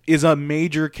Ambrose is a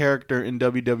major character in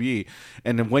WWE,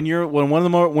 and when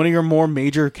one of your more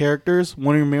major characters,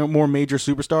 one of your more major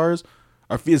superstars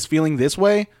is feeling this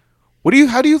way,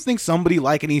 how do you think somebody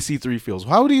like an EC3 feels?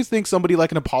 How do you think somebody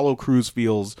like an Apollo Crews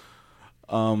feels?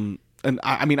 And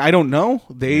I mean, I don't know.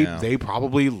 They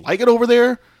probably like it over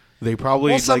there. They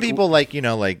probably some people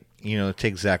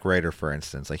take Zack Ryder, for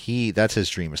instance. Like, that's his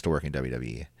dream, is to work in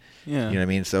WWE. Yeah. You know what I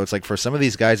mean? So it's like, for some of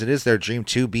these guys, it is their dream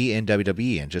to be in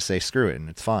WWE and just say screw it, and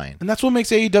it's fine. And that's what makes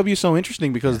AEW so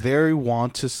interesting, because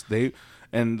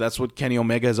and that's what Kenny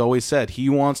Omega has always said. He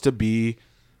wants to be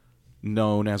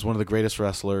known as one of the greatest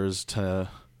wrestlers to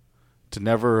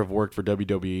never have worked for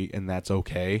WWE, and that's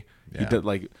okay. Yeah. He did,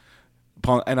 like,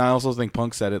 Punk, and I also think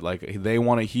Punk said it, like, he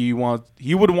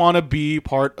would want to be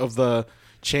part of the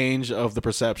change of the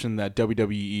perception that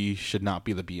WWE should not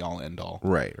be the be all end all.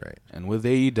 Right. And with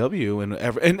AEW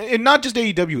and not just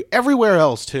AEW, everywhere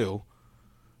else too.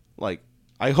 Like,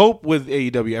 I hope with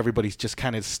AEW everybody just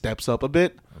kind of steps up a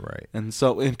bit. Right. And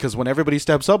so, because when everybody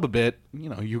steps up a bit,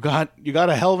 you got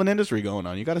a hell of an industry going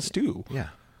on. You got a stew. Yeah.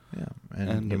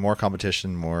 And more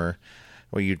competition, more.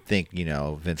 Well, you'd think,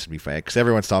 Vince would be fighting, because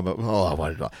everyone's talking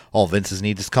about, all Vince's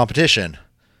needs is competition.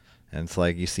 And it's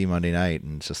like, you see Monday night,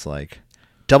 and it's just like,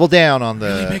 double down on the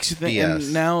really makes you think. BS.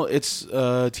 And now it's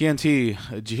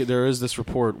TNT. There is this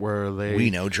report where we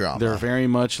know drama. They're very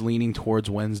much leaning towards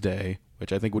Wednesday,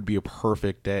 which I think would be a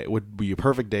perfect day. It would be a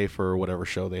perfect day for whatever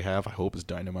show they have. I hope it's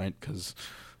Dynamite, because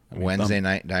Wednesday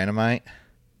night Dynamite.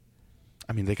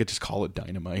 I mean, they could just call it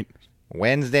Dynamite.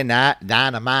 Wednesday night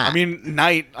Dynamite. I mean,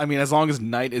 night. I mean, as long as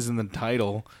night is in the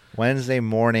title. Wednesday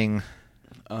morning.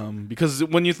 Because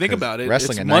when you think about it,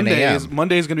 wrestling it's at 9 a.m.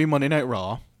 Monday is going to be Monday Night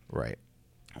Raw. Right.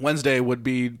 Wednesday would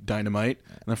be Dynamite,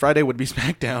 and then Friday would be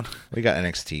SmackDown. We got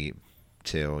NXT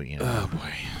too. Oh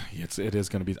boy, it is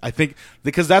going to be. I think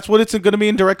because that's what it's going to be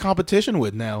in direct competition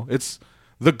with now. It's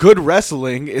the good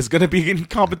wrestling is going to be in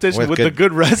competition with the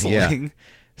good wrestling. Yeah.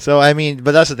 So, I mean,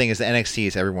 but that's the thing, is the NXT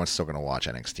is everyone's still going to watch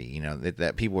NXT.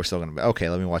 That people are still going to be, okay,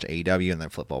 let me watch AEW and then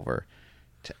flip over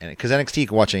to, because NXT you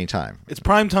can watch anytime. It's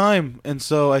prime time, and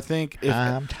so I think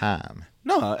prime time.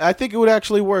 No, I think it would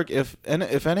actually work if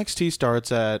NXT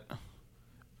starts at.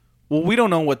 Well, we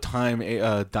don't know what time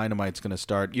Dynamite's going to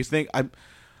start. You think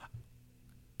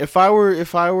if I were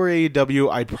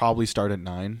AEW, I'd probably start at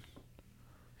 9.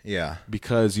 Yeah,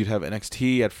 because you'd have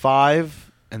NXT at 5.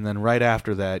 And then right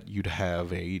after that, you'd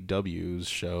have AEW's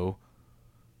show,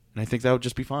 and I think that would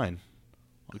just be fine.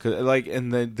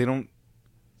 And then they don't.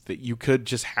 That you could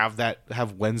just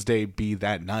have Wednesday be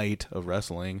that night of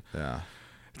wrestling. Yeah.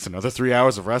 It's another 3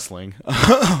 hours of wrestling.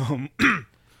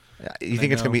 You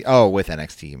think it's going to be with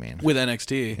NXT, you mean? With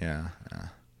NXT. Yeah.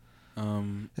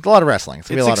 It's a lot of wrestling. It's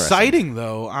gonna be a lot exciting,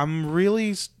 though. I'm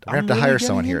really... We're going to have to hire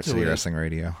someone here at City Wrestling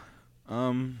Radio.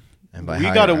 And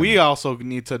we also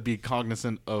need to be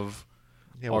cognizant of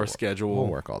our schedule. We'll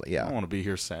work all that. Yeah. I don't want to be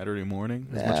here Saturday morning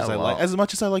as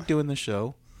much as I like doing this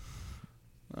show.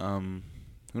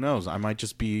 Who knows? I might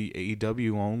just be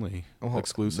AEW only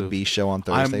exclusive. The B show on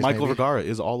Thursdays. Michael Vergara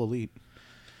is All Elite.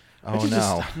 Oh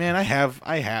no, man! I have.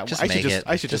 Just make it.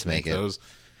 I should just make it. Those.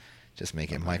 Just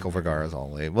make it. Michael Vergara's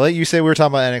All Elite. Well, you say we were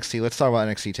talking about NXT. Let's talk about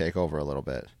NXT Takeover a little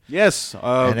bit. Yes.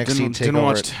 NXT didn't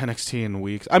watch NXT in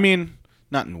weeks. I mean,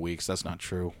 not in weeks. That's not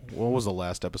true. What was the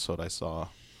last episode I saw?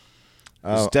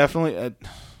 It's definitely.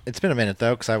 It's been a minute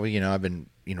though, because I've been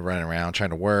running around trying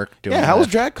to work. How was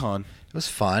DragCon? It was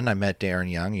fun. I met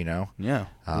Darren Young. Yeah.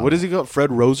 What does he go?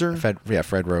 Fred Roser. Fred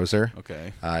Roser.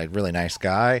 Okay. Really nice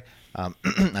guy.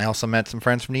 I also met some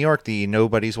friends from New York. The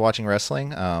Nobody's Watching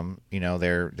Wrestling.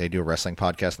 They do a wrestling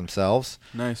podcast themselves.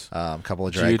 Nice. A couple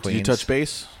of drag queens. Did you touch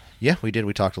base? Yeah, we did.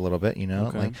 We talked a little bit.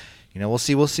 Okay. We'll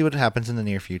see what happens in the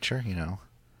near future.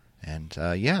 And and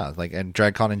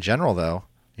DragCon in general though.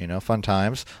 Fun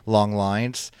times, long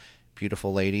lines,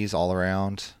 beautiful ladies all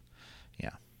around.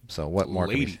 Yeah. So what more?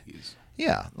 Ladies.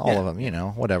 Yeah, all of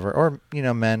them. Whatever. Or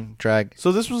men drag.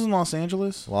 So this was in Los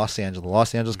Angeles. Los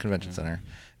Angeles Convention Center,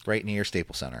 right near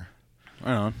Staples Center.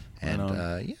 Right on.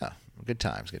 And good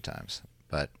times.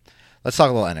 But let's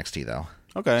talk a little NXT though.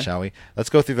 Okay. Shall we? Let's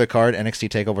go through the card. NXT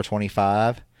Takeover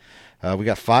 25. We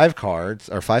got 5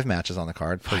 matches on the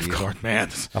card. A 5-card,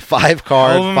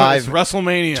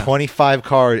 WrestleMania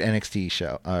 25-card NXT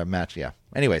show match. Yeah.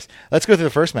 Anyways, let's go through the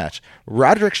first match.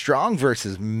 Roderick Strong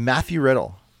versus Matthew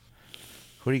Riddle.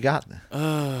 Who do you got?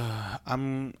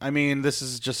 This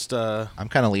is just. I'm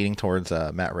kind of leaning towards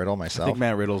Matt Riddle myself. I think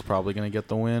Matt Riddle's probably going to get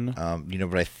the win.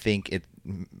 But I think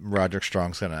Roderick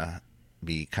Strong's going to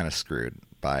be kind of screwed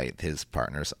by his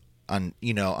partners.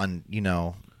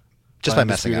 Just by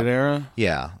messing up. Era?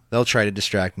 Yeah, they'll try to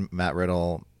distract Matt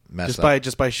Riddle.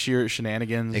 Just by sheer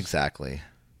shenanigans. Exactly.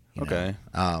 Okay.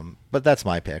 But that's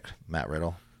my pick, Matt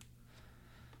Riddle.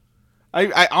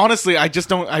 I honestly, I just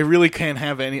don't. I really can't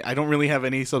have any. I don't really have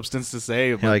any substance to say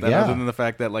about that, other than the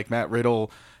fact that Matt Riddle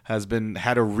has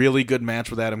had a really good match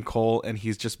with Adam Cole, and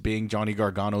he's just being Johnny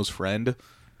Gargano's friend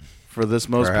for this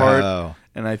most part.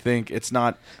 And I think it's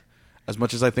not as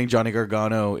much as I think Johnny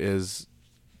Gargano is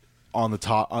on the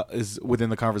top, is within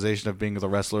the conversation of being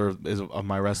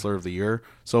my wrestler of the year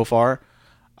so far.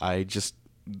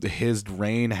 His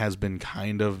reign has been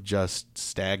kind of just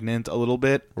stagnant a little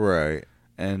bit, right?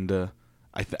 And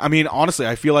honestly,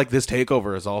 I feel like this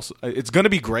takeover is also it's going to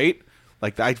be great.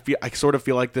 I sort of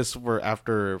feel like this for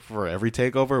every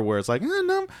takeover where it's like,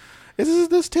 no,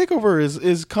 this takeover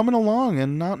is coming along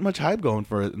and not much hype going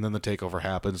for it, and then the takeover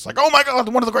happens. It's like, oh my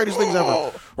god, one of the greatest things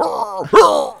ever.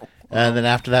 And then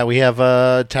after that, we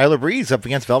have Tyler Breeze up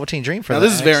against Velveteen Dream for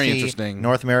this is NXT very interesting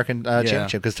North American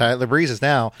Championship, because Tyler Breeze is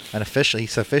now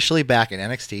he's officially back in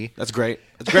NXT. That's great.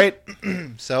 That's great.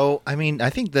 So I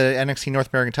think the NXT North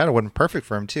American title would have been perfect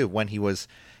for him too when he was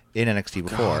in NXT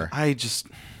before.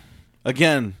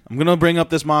 Again, I'm gonna bring up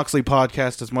this Moxley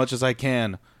podcast as much as I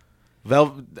can.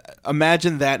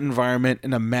 Imagine that environment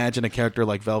and imagine a character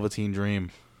like Velveteen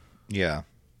Dream. Yeah.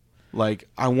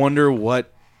 I wonder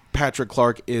what Patrick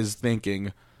Clark is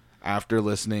thinking after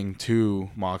listening to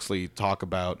Moxley talk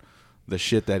about the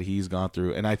shit that he's gone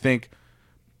through. And I think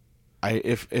I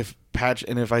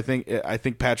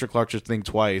think Patrick Clark should think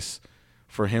twice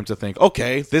for him to think,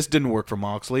 okay, this didn't work for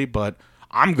Moxley, but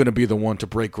I'm going to be the one to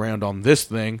break ground on this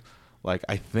thing. I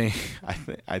think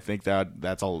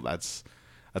that's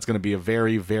going to be a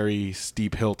very, very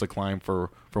steep hill to climb for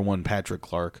one Patrick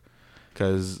Clark.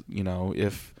 Because, look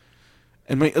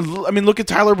at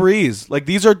Tyler Breeze.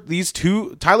 These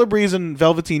two, Tyler Breeze and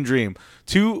Velveteen Dream,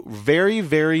 two very,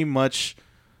 very much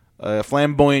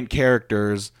flamboyant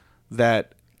characters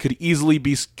that could easily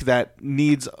be, that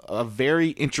needs a very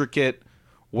intricate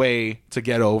way to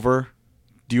get over.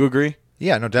 Do you agree?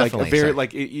 Yeah, no, definitely.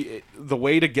 The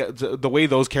way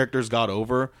those characters got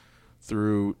over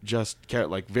through just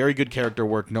very good character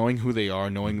work, knowing who they are,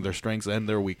 knowing their strengths and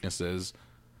their weaknesses,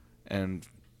 and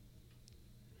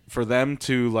for them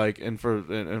to and for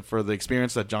the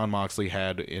experience that Jon Moxley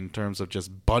had in terms of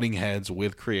just butting heads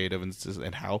with creative and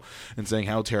saying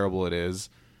how terrible it is,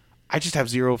 I just have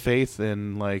zero faith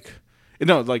in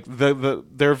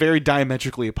they're very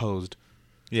diametrically opposed.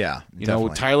 Yeah,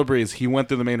 Tyler Breeze, he went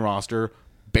through the main roster,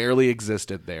 barely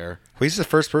existed there. Well, he's the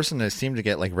first person that seemed to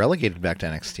get relegated back to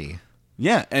NXT.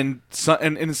 Yeah, and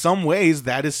in some ways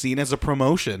that is seen as a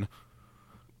promotion.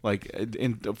 Like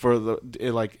in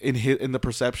the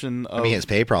perception of, I mean, his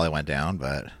pay probably went down,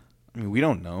 but we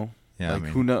don't know. Yeah, like, I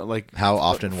mean, who know? Like how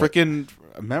often?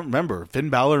 Remember, Finn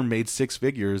Balor made 6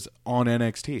 figures on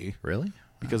NXT Really?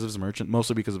 because of his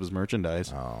mostly because of his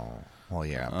merchandise. Oh, well,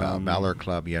 yeah. Balor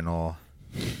Club, you know.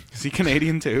 Is he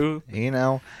Canadian too? You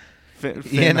know. Finn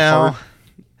Finn Hart,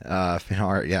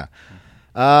 yeah.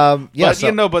 But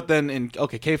but then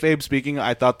kayfabe speaking,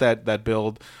 I thought that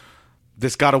build,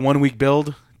 this got a 1 week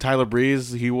build. Tyler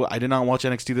Breeze, I did not watch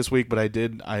NXT this week, but I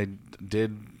did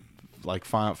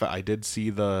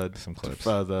see some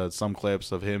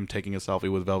clips of him taking a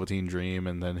selfie with Velveteen Dream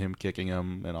and then him kicking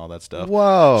him and all that stuff.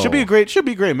 Whoa. Should be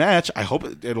a great match. I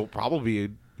hope it'll probably be a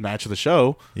match of the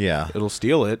show. Yeah. It'll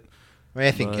steal it. I mean,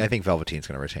 I think Velveteen's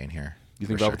going to retain here. You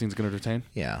think Velveteen's going to retain?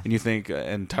 Yeah. And you think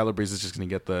and Tyler Breeze is just going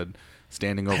to get the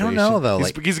standing ovation? I don't know though.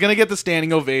 He's going to get the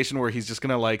standing ovation where he's just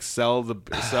going to like sell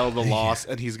the loss,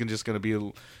 and he's just going to be,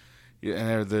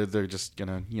 and they're just going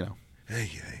to, you know.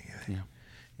 Yeah.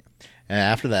 And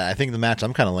after that, I think the match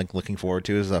I'm kind of looking forward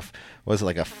to is was it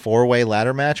like a 4-way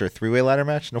ladder match or a 3-way ladder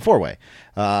match? No, 4-way.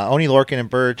 Oney Lorcan and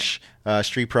Burch,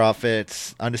 Street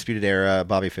Profits, Undisputed Era,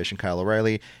 Bobby Fish and Kyle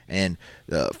O'Reilly, and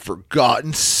the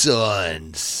Forgotten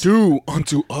Sons. Do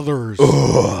unto others.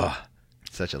 Ugh.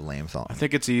 Such a lame song. I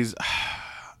think it's easy.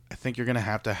 I think you're gonna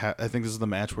have to have. I think this is the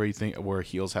match where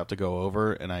heels have to go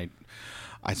over, and I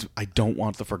don't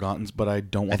want the Forgottens, but I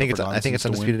don't want. I think it's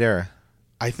Undisputed Era.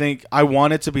 I think I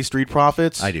want it to be Street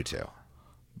Profits. I do too,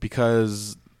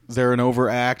 because they're an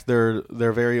overact. They're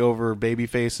very over baby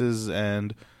faces,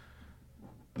 and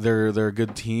they're a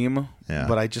good team. Yeah.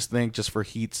 But I just think, just for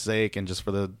heat's sake, and just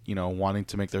for the wanting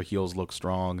to make their heels look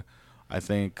strong, I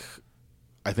think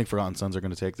Forgotten Sons are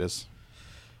going to take this.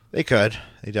 They could.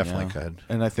 They definitely could.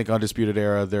 And I think Undisputed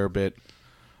Era, they're a bit.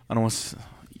 I don't want.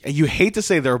 You hate to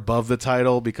say they're above the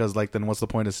title because, like, then what's the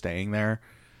point of staying there?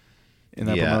 In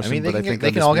that promotion? I mean,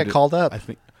 they can all get called up. I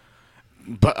think,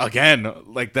 but again,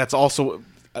 like, that's also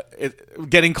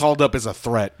getting called up is a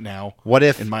threat now. What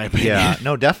if, in my opinion? Yeah,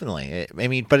 no, definitely. I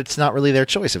mean, but it's not really their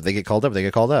choice. If they get called up, they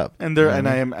get called up. And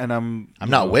I'm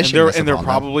not wishing this and they're upon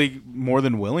probably more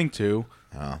than willing to.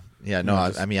 Yeah, no,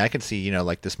 I mean, I can see,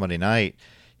 like this Monday night,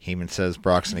 Heyman says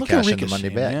Brock's going to cash in the Monday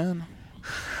bet.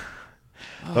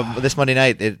 But this Monday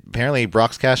night, apparently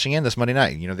Brock's cashing in this Monday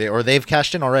night. They've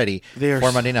cashed in already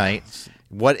for Monday night.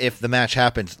 What if the match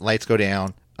happens? Lights go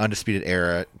down. Undisputed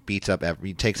Era takes out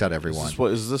everyone.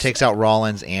 Takes out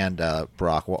Rollins and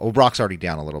Brock. Well, Brock's already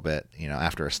down a little bit,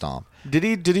 after a stomp. Did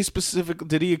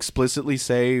he explicitly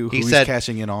say who he's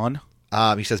cashing in on?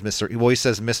 He says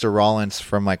Mr. Rollins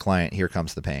from my client. Here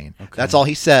comes the pain. Okay. That's all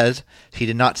he says. He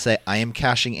did not say I am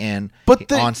cashing in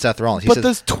on Seth Rollins. But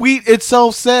the tweet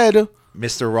itself said,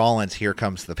 Mr. Rollins, here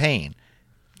comes the pain.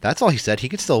 That's all he said. He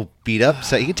could still beat up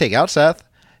Seth. He could take out Seth.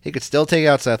 He could still take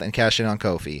out Seth and cash in on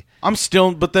Kofi.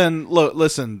 But then, look,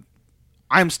 listen,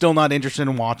 I'm still not interested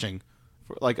in watching.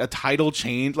 Like, a title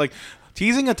change. Like,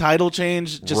 teasing a title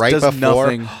change just does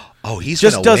nothing. Oh, he's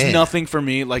just does win. Nothing for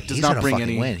me. Like, does not bring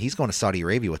any. Win. He's going to Saudi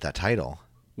Arabia with that title.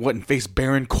 What, and face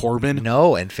Baron Corbin?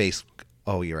 No, and face.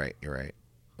 Oh, you're right.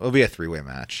 It'll be a 3-way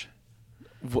match.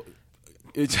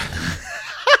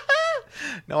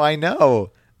 No, I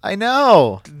know.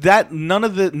 That none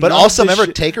of the. But also, remember,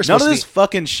 Taker's none of this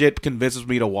fucking shit convinces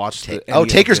me me to watch.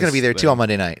 Taker's going to be there too on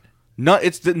Monday night. No,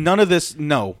 none of this.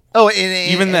 No. Oh,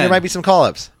 and then there might be some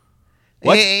call-ups.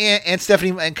 What? And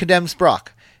Stephanie condemns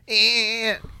Brock.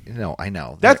 No, I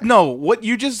know. What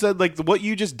you just said, like what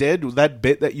you just did, that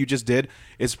bit that you just did,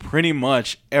 is pretty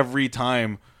much every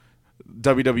time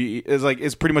WWE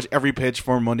is pretty much every pitch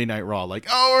for Monday Night Raw. Like,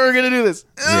 oh, we're gonna do this.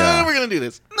 We're gonna do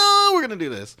this. No, we're gonna do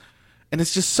this. And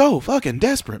it's just so fucking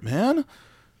desperate, man.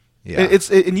 Yeah.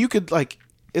 And you could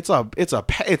it's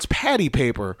patty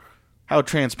paper how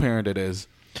transparent it is.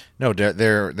 No,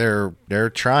 they're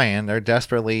trying. They're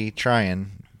desperately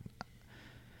trying.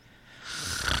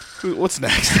 What's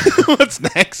next? What's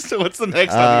the next on the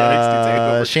NXT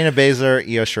takeover? Shayna Baszler,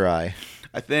 Io Shirai.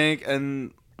 I think,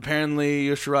 and apparently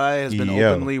Io Shirai has been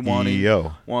openly wanting,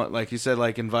 like you said,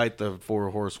 like invite the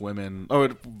 4 horsewomen. Oh,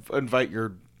 invite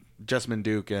your Jessamine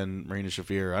Duke and Marina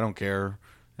Shafir. I don't care,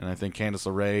 and I think Candice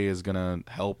LeRae is gonna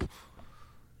help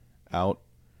out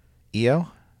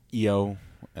Io,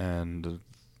 and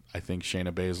I think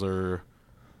Shayna Baszler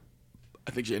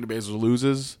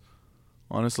loses.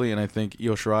 Honestly, and I think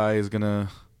Io Shirai is gonna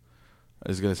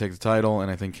take the title,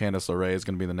 and I think Candice LeRae is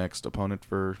gonna be the next opponent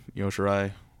for Io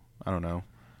Shirai. I don't know.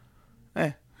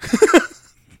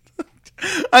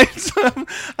 I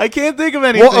can't think of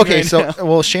anything. Well, okay, right so now.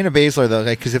 Shayna Baszler though,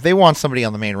 because if they want somebody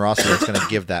on the main roster that's going to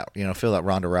give that, fill that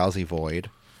Ronda Rousey void,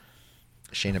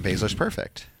 Shayna Baszler's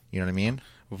perfect. You know what I mean?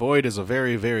 Void is a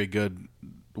very, very good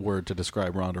word to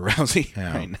describe Ronda Rousey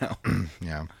right now.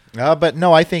 Yeah. But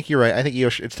no, I think you're right. I think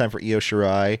it's time for Io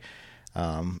Shirai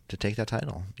to take that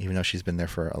title, even though she's been there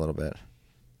for a little bit.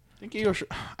 I think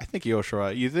Io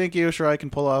Shirai. You think Io Shirai can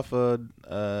pull off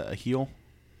a heel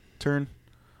turn?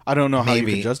 I don't know how you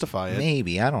can justify it.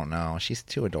 Maybe. I don't know. She's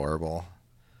too adorable.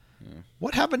 Yeah.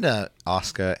 What happened to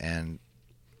Asuka and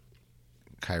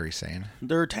Kairi Sane?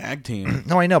 They're a tag team.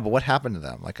 No, I know, but what happened to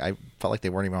them? Like, I felt like they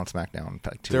weren't even on SmackDown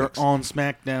for like 2 weeks. They're on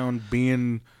SmackDown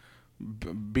being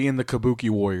the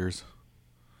Kabuki Warriors.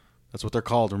 That's what they're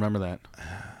called. Remember that.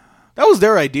 That was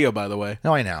their idea, by the way.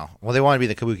 No, I know. Well, they want to be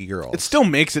the Kabuki Girls. It still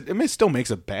makes it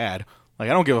bad. Like,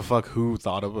 I don't give a fuck who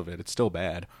thought of it. It's still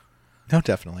bad. No,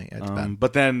 definitely. It's bad.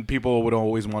 But then people would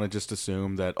always want to just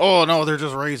assume that, oh, no, they're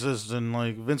just racist, and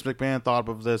like Vince McMahon thought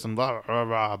of this, and blah, blah,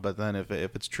 blah. But then if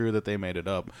it's true that they made it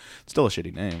up, it's still a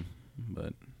shitty name.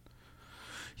 But,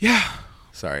 yeah.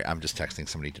 Sorry, I'm just texting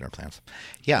somebody dinner plans.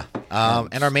 Yeah.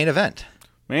 And our main event.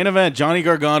 Main event, Johnny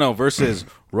Gargano versus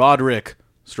Roderick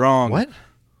Strong. What?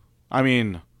 I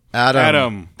mean,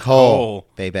 Adam Cole.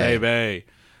 Baby.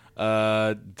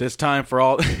 This time for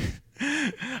all...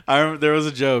 I remember there was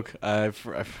a joke. I don't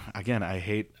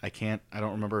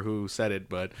remember who said it,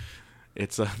 but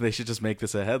it's they should just make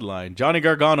this a headline. Johnny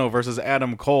Gargano versus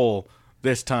Adam Cole.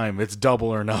 This time it's double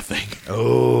or nothing.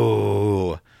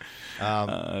 Oh.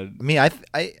 I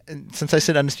since I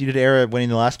said Undisputed Era winning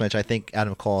the last match, I think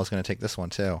Adam Cole is going to take this one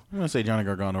too. I'm going to say Johnny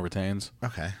Gargano retains.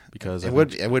 Okay. Because it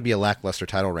would be a lackluster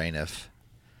title reign if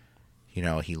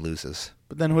he loses.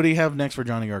 But then who do you have next for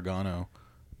Johnny Gargano?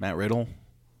 Matt Riddle?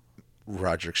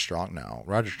 Roderick Strong. No,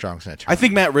 Roderick Strong's going to turn. I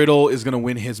think Matt Riddle is going to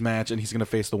win his match, and he's going to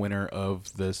face the winner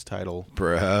of this title.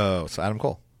 Bro, so Adam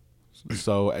Cole.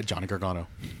 So Johnny Gargano.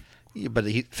 Yeah, but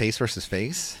face versus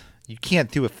face? You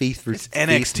can't do a face versus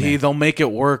face. NXT, they'll make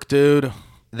it work, dude.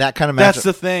 That kind of match. That's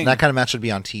the thing. That kind of match would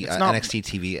be on NXT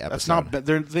TV episode. That's not.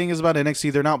 The thing is about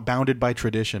NXT, they're not bounded by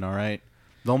tradition. All right,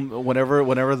 they'll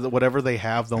whatever they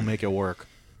have, they'll make it work.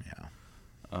 Yeah.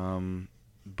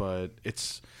 But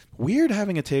it's weird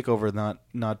having a takeover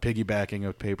not piggybacking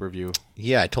a pay-per-view.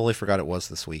 Yeah, I totally forgot it was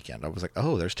this weekend. I was like,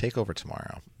 oh, there's takeover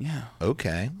tomorrow. Yeah.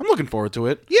 Okay. I'm looking forward to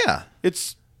it. Yeah.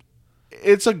 It's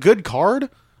a good card.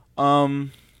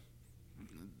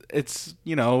 It's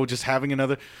just having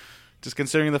another. Just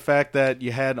considering the fact that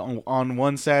you had on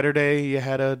one Saturday you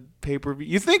had a pay-per-view.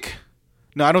 You think?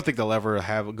 No, I don't think they'll ever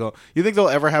have go. You think they'll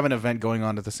ever have an event going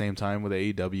on at the same time with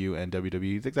AEW and WWE?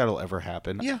 You think that'll ever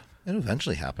happen? Yeah, it'll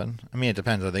eventually happen. I mean, it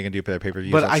depends. Are they going to do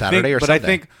pay-per-views on Saturday or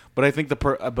Sunday? But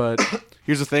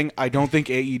here's the thing. I don't think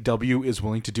AEW is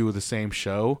willing to do the same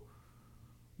show.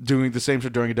 Doing the same show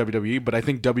during a WWE, but I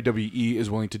think WWE is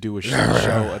willing to do a show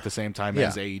at the same time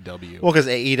as AEW. Well, because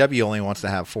AEW only wants to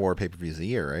have 4 pay-per-views a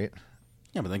year, right?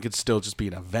 Yeah, but then it could still just be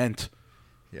an event.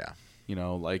 Yeah. You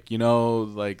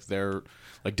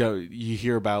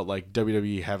hear about like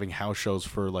WWE having house shows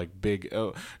for like big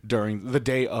during the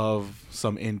day of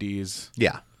some indies.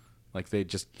 Yeah. Like they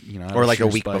just or like a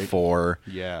week spike before.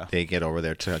 Yeah. They get over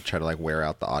there to try to like wear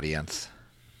out the audience.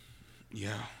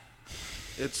 Yeah.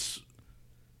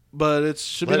 But it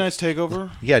should be a nice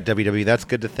takeover. Yeah, WWE. That's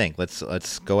good to think.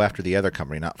 Let's go after the other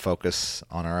company, not focus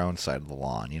on our own side of the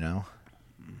lawn.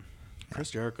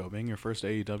 Chris Jericho being your first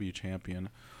AEW champion.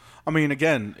 I mean,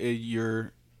 again,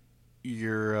 you're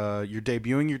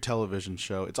debuting your television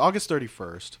show. It's August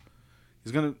 31st.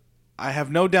 I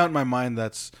have no doubt in my mind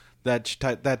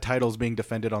that title's being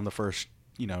defended on the first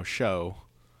show.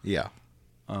 Yeah.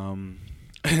 And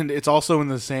it's also in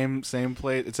the same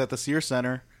place. It's at the Sears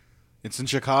Center. It's in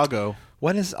Chicago.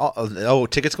 When is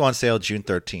tickets go on sale June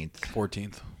 13th.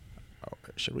 14th. Oh,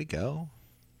 should we go?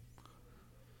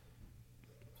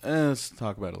 Let's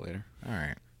talk about it later. All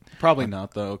right. Probably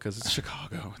not though, because it's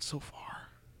Chicago. It's so far.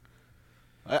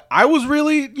 I was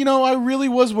really, I really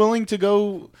was willing to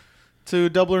go to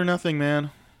Double or Nothing, man.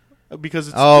 Because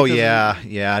it's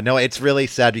yeah. No, it's really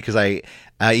sad because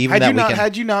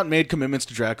had you not made commitments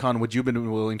to DragCon, would you have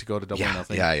been willing to go to Double or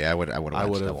Nothing? Yeah, I would have went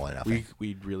to Double or Nothing.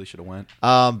 We really should have went.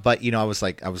 But I was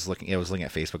looking at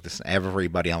Facebook.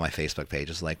 Everybody on my Facebook page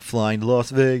is like flying to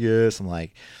Las Vegas. I'm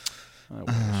like,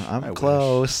 I'm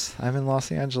close. I'm in Los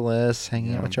Angeles,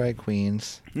 hanging out with drag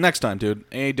queens. Next time, dude.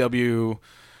 AEW.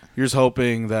 You're just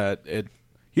hoping that it.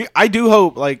 I do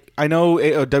hope. Like I know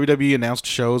WWE announced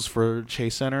shows for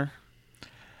Chase Center.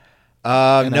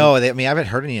 No, I haven't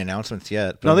heard any announcements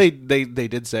yet. No, they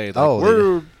did say, like,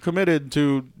 we're committed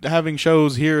to having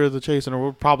shows here at the Chase Center.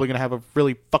 We're probably going to have a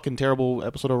really fucking terrible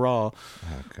episode of Raw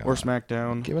or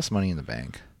SmackDown. Give us Money in the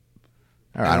Bank.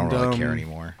 I don't really care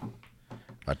anymore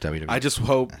about WWE.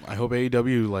 I hope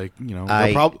AEW, like, you know,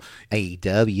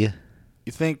 AEW.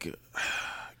 You think,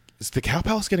 is the Cow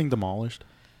Palace getting demolished?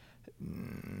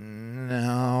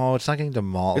 No, it's not getting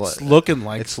demolished. It's looking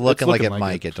like it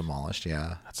might get demolished.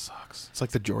 Yeah, that sucks. It's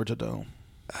like the Georgia Dome.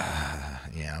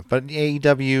 Yeah, but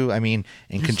AEW, I mean,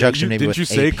 in conjunction maybe with Didn't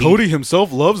you say AP, Cody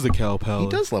himself loves the Cow Palace?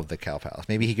 He does love the Cow Palace.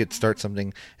 Maybe he could start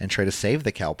something and try to save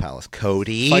the Cow Palace.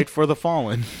 Cody, fight for the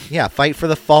fallen. Yeah, fight for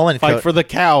the fallen. Fight for the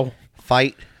cow.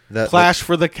 Fight the Clash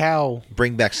for the cow.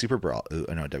 Bring back Super Brawl. Ooh,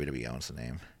 I know WWE owns the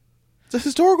name. It's a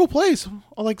historical place.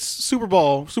 Like Super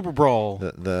Brawl.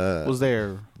 The was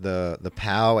there. The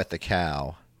POW at the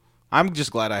cow. I'm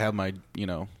just glad I have my, you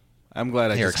know, I'm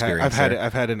glad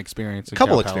I've had an experience. A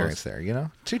couple experience there, you know,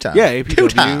 2 times. Yeah,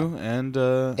 APW and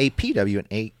APW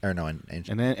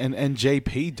and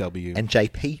JPW. And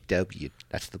JPW.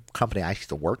 That's the company I used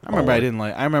to work for.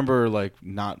 I remember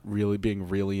not really being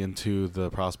really into the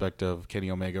prospect of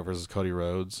Kenny Omega versus Cody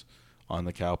Rhodes on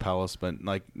the Cow Palace, but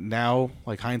like now,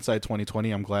 like hindsight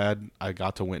 2020, I'm glad I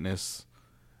got to witness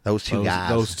those two guys.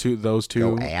 Those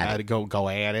two go at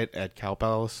it at Cow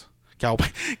Palace. Cow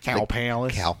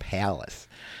Palace. Cow Palace.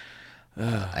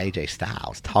 AJ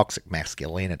Styles, toxic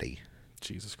masculinity.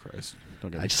 Jesus Christ!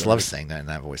 I just love saying that in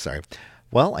that voice. Sorry.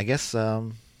 Well, I guess.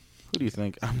 Who do you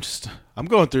think? I'm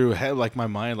going through my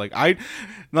mind. Listening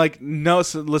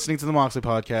to the Moxley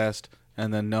podcast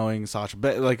and then knowing Sasha,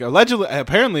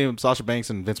 apparently Sasha Banks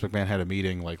and Vince McMahon had a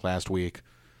meeting like last week,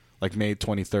 like May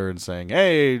 23rd, saying,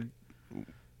 "Hey, it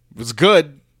was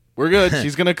good. We're good.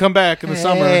 She's gonna come back in the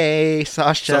summer." Hey,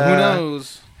 Sasha. So who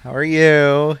knows? How are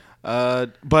you?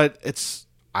 But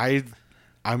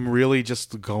I'm really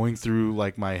just going through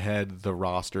like my head the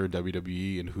roster of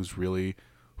WWE and who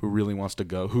really wants to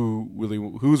go,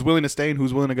 who's willing to stay and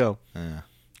who's willing to go. Yeah.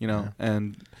 You know,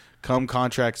 and come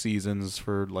contract seasons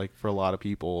for a lot of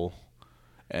people,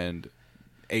 and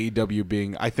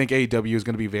AEW I think AEW is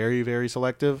going to be very, very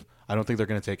selective. I don't think they're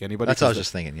going to take anybody. That's what I was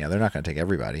just thinking. Yeah, they're not going to take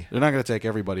everybody. They're not going to take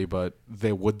everybody, but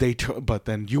but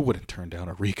then you wouldn't turn down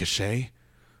a Ricochet.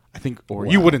 I think, or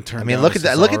you wouldn't turn. I mean, look at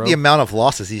that. Look at the amount of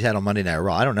losses he's had on Monday Night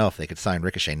Raw. I don't know if they could sign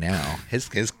Ricochet now. His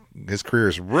career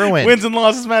is ruined. Wins and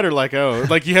losses matter. Like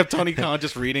you have Tony Khan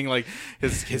just reading like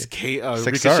his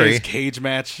Ricochet's cage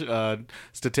match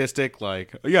statistic.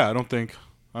 Like, yeah, I don't think.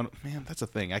 Man, that's a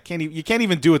thing. You can't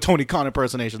even do a Tony Khan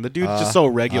impersonation. The dude's just so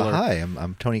regular. Hi,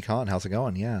 I'm Tony Khan. How's it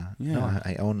going? Yeah. No,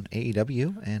 I own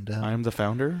AEW, and I'm the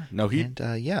founder. No, in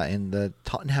the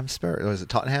Tottenham Spurs. Was it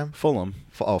Tottenham? Fulham.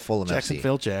 Fulham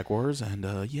Jacksonville FC. Jaguars, and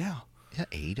yeah,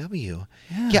 AEW.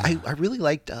 Yeah, I really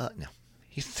liked. No,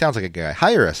 he sounds like a guy.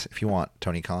 Hire us if you want,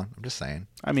 Tony Khan. I'm just saying.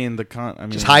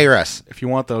 Just hire us if you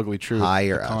want the ugly truth.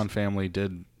 Hire the us. Khan family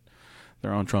did.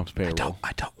 They're on Trump's payroll.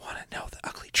 I don't want to know the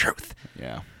ugly truth.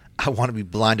 Yeah. I want to be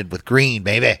blinded with green,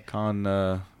 baby.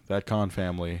 That Khan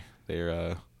family,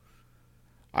 they're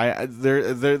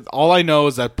all I know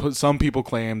is that some people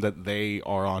claim that they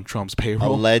are on Trump's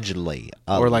payroll. Allegedly.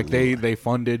 Or like they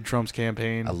funded Trump's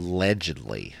campaign.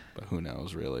 Allegedly. But who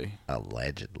knows, really?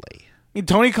 Allegedly. I mean,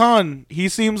 Tony Khan, he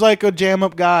seems like a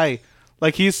jam-up guy.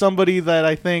 Like, he's somebody that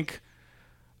I feel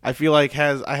like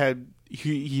I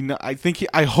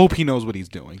hope he knows what he's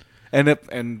doing. And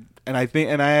I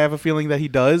have a feeling that he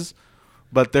does,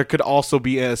 but there could also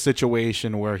be a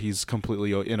situation where he's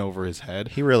completely in over his head.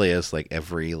 He really is like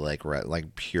every like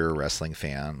pure wrestling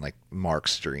fan, like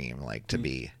Mark's dream, like to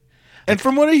be. And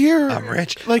from what I hear, I'm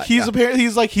rich. Like he's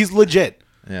legit.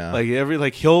 Yeah.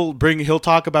 He'll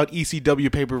talk about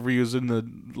ECW pay-per-views in the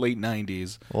late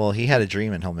 90s. Well, he had a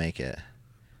dream and he'll make it.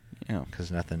 Yeah.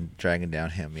 Because nothing dragging down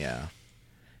him. Yeah.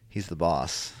 He's the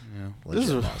boss. Yeah.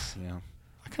 Legit boss. Yeah.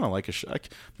 I kind of like a show.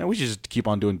 Man, we should just keep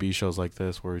on doing B shows like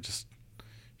this where we just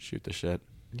shoot the shit.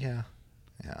 Yeah.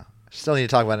 Yeah. Still need to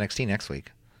talk about NXT next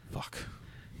week. Fuck.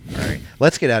 All right.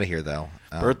 Let's get out of here, though.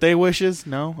 Birthday wishes?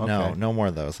 No? Okay. No more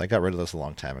of those. I got rid of those a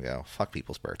long time ago. Fuck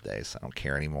people's birthdays. I don't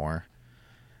care anymore.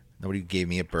 Nobody gave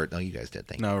me a birthday. No, you guys did.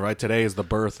 Thank you. No, right? Today is the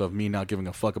birth of me not giving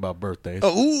a fuck about birthdays.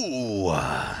 Oh, ooh.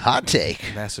 Hot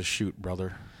take. That's a shoot,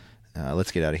 brother.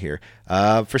 Let's get out of here.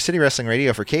 For City Wrestling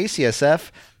Radio, for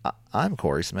KCSF, I'm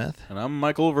Corey Smith. And I'm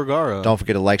Michael Vergara. Don't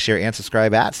forget to like, share, and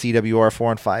subscribe at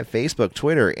CWR415, Facebook,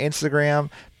 Twitter, Instagram.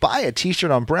 Buy a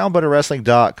t-shirt on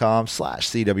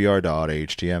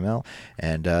brownbutterwrestling.com/CWR.html.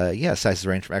 And, sizes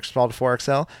range from extra small to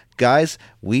 4XL. Guys,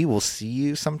 we will see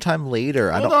you sometime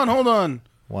later. Hold on.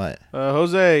 What?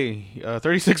 Jose,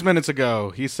 36 minutes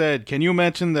ago, he said, "Can you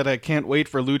mention that I can't wait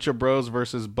for Lucha Bros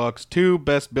versus Bucks 2,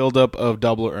 best build-up of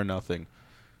Double or Nothing."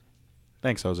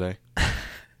 Thanks, Jose.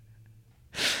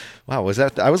 Wow, was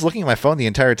that? I was looking at my phone the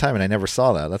entire time and I never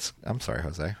saw that. I'm sorry,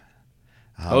 Jose.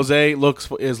 Jose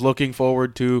is looking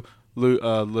forward to the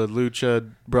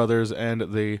Lucha Brothers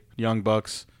and the Young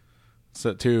Bucks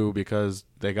too, because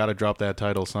they got to drop that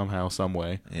title somehow, some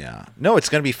way. Yeah. No, it's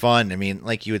going to be fun. I mean,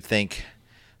 like you would think,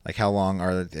 like how long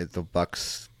are the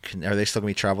Bucks? Are they still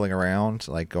going to be traveling around,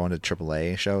 like going to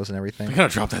AAA shows and everything? They got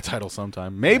to drop that title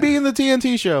sometime. Maybe in the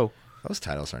TNT show. Those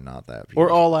titles are not that. Or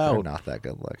All Out. They're not that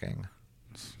good looking.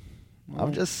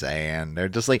 I'm just saying, they're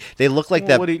just like they look like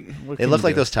that. They look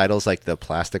like those titles, like the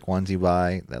plastic ones you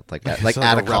buy, that like at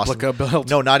a replica belt.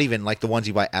 No, not even like the ones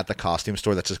you buy at the costume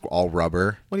store. That's just all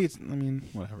rubber.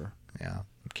 Whatever. Yeah, I'm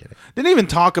kidding. Didn't even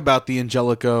talk about the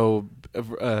Angelico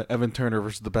Evan Turner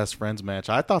versus the Best Friends match.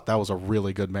 I thought that was a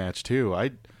really good match too.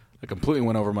 I completely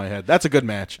went over my head. That's a good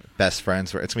match. Best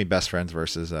Friends. It's gonna be Best Friends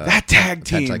versus that tag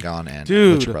team, Pentagon and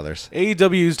Dude, Lucha Brothers.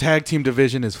 AEW's tag team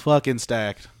division is fucking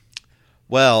stacked.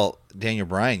 Well, Daniel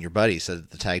Bryan, your buddy, said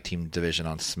that the tag team division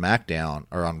on SmackDown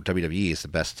or on WWE is the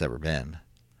best it's ever been.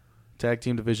 Tag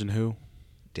team division who?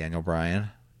 Daniel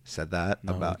Bryan said that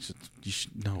about. You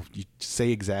say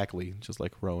exactly, just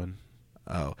like Rowan.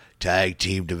 Oh, tag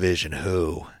team division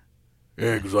who?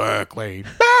 Exactly.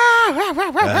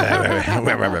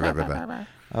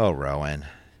 Oh, Rowan,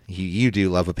 you do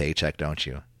love a paycheck, don't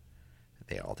you?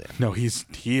 They all do. No, he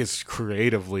is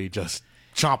creatively just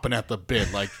chomping at the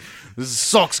bit. Like, this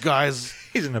sucks, guys.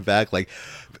 He's in the back like,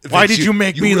 why did you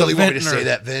make me really the want me to vintner? say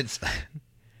that, Vince?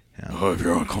 Oh, if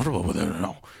you're uncomfortable with it,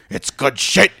 no. It's good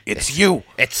shit. It's you.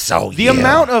 It's so the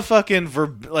amount of fucking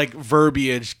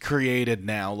verbiage created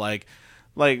now, like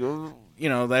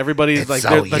everybody's it's like,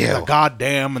 so the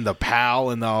goddamn and the pal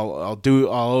and I'll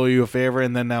owe you a favor,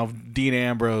 and then now Dean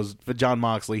Ambrose, John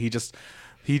Moxley, he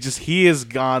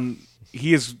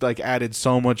has like added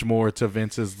so much more to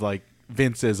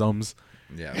Vinceisms.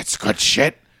 Yeah, it's good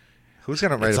shit. Who's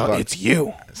gonna write a book? It's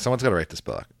you. Someone's gonna write this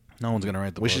book. No one's gonna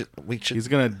write the book. We should. He's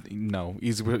gonna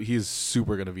He's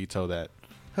super gonna veto that.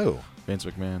 Who? Vince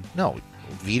McMahon. No,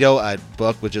 veto a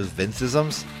book with just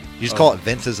Vinceisms. You just call it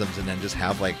Vinceisms and then just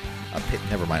have like a pit.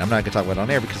 Never mind. I'm not gonna talk about it on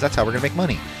air because that's how we're gonna make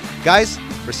money, guys.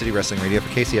 For City Wrestling Radio, for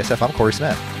KCSF, I'm Corey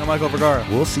Smith. I'm Michael Vergara.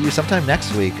 We'll see you sometime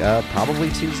next week. Probably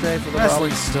Tuesday for the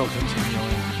wrestling's still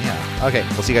continuing. Yeah. Okay.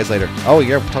 We'll see you guys later. Oh,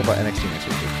 you're talking about NXT next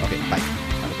week.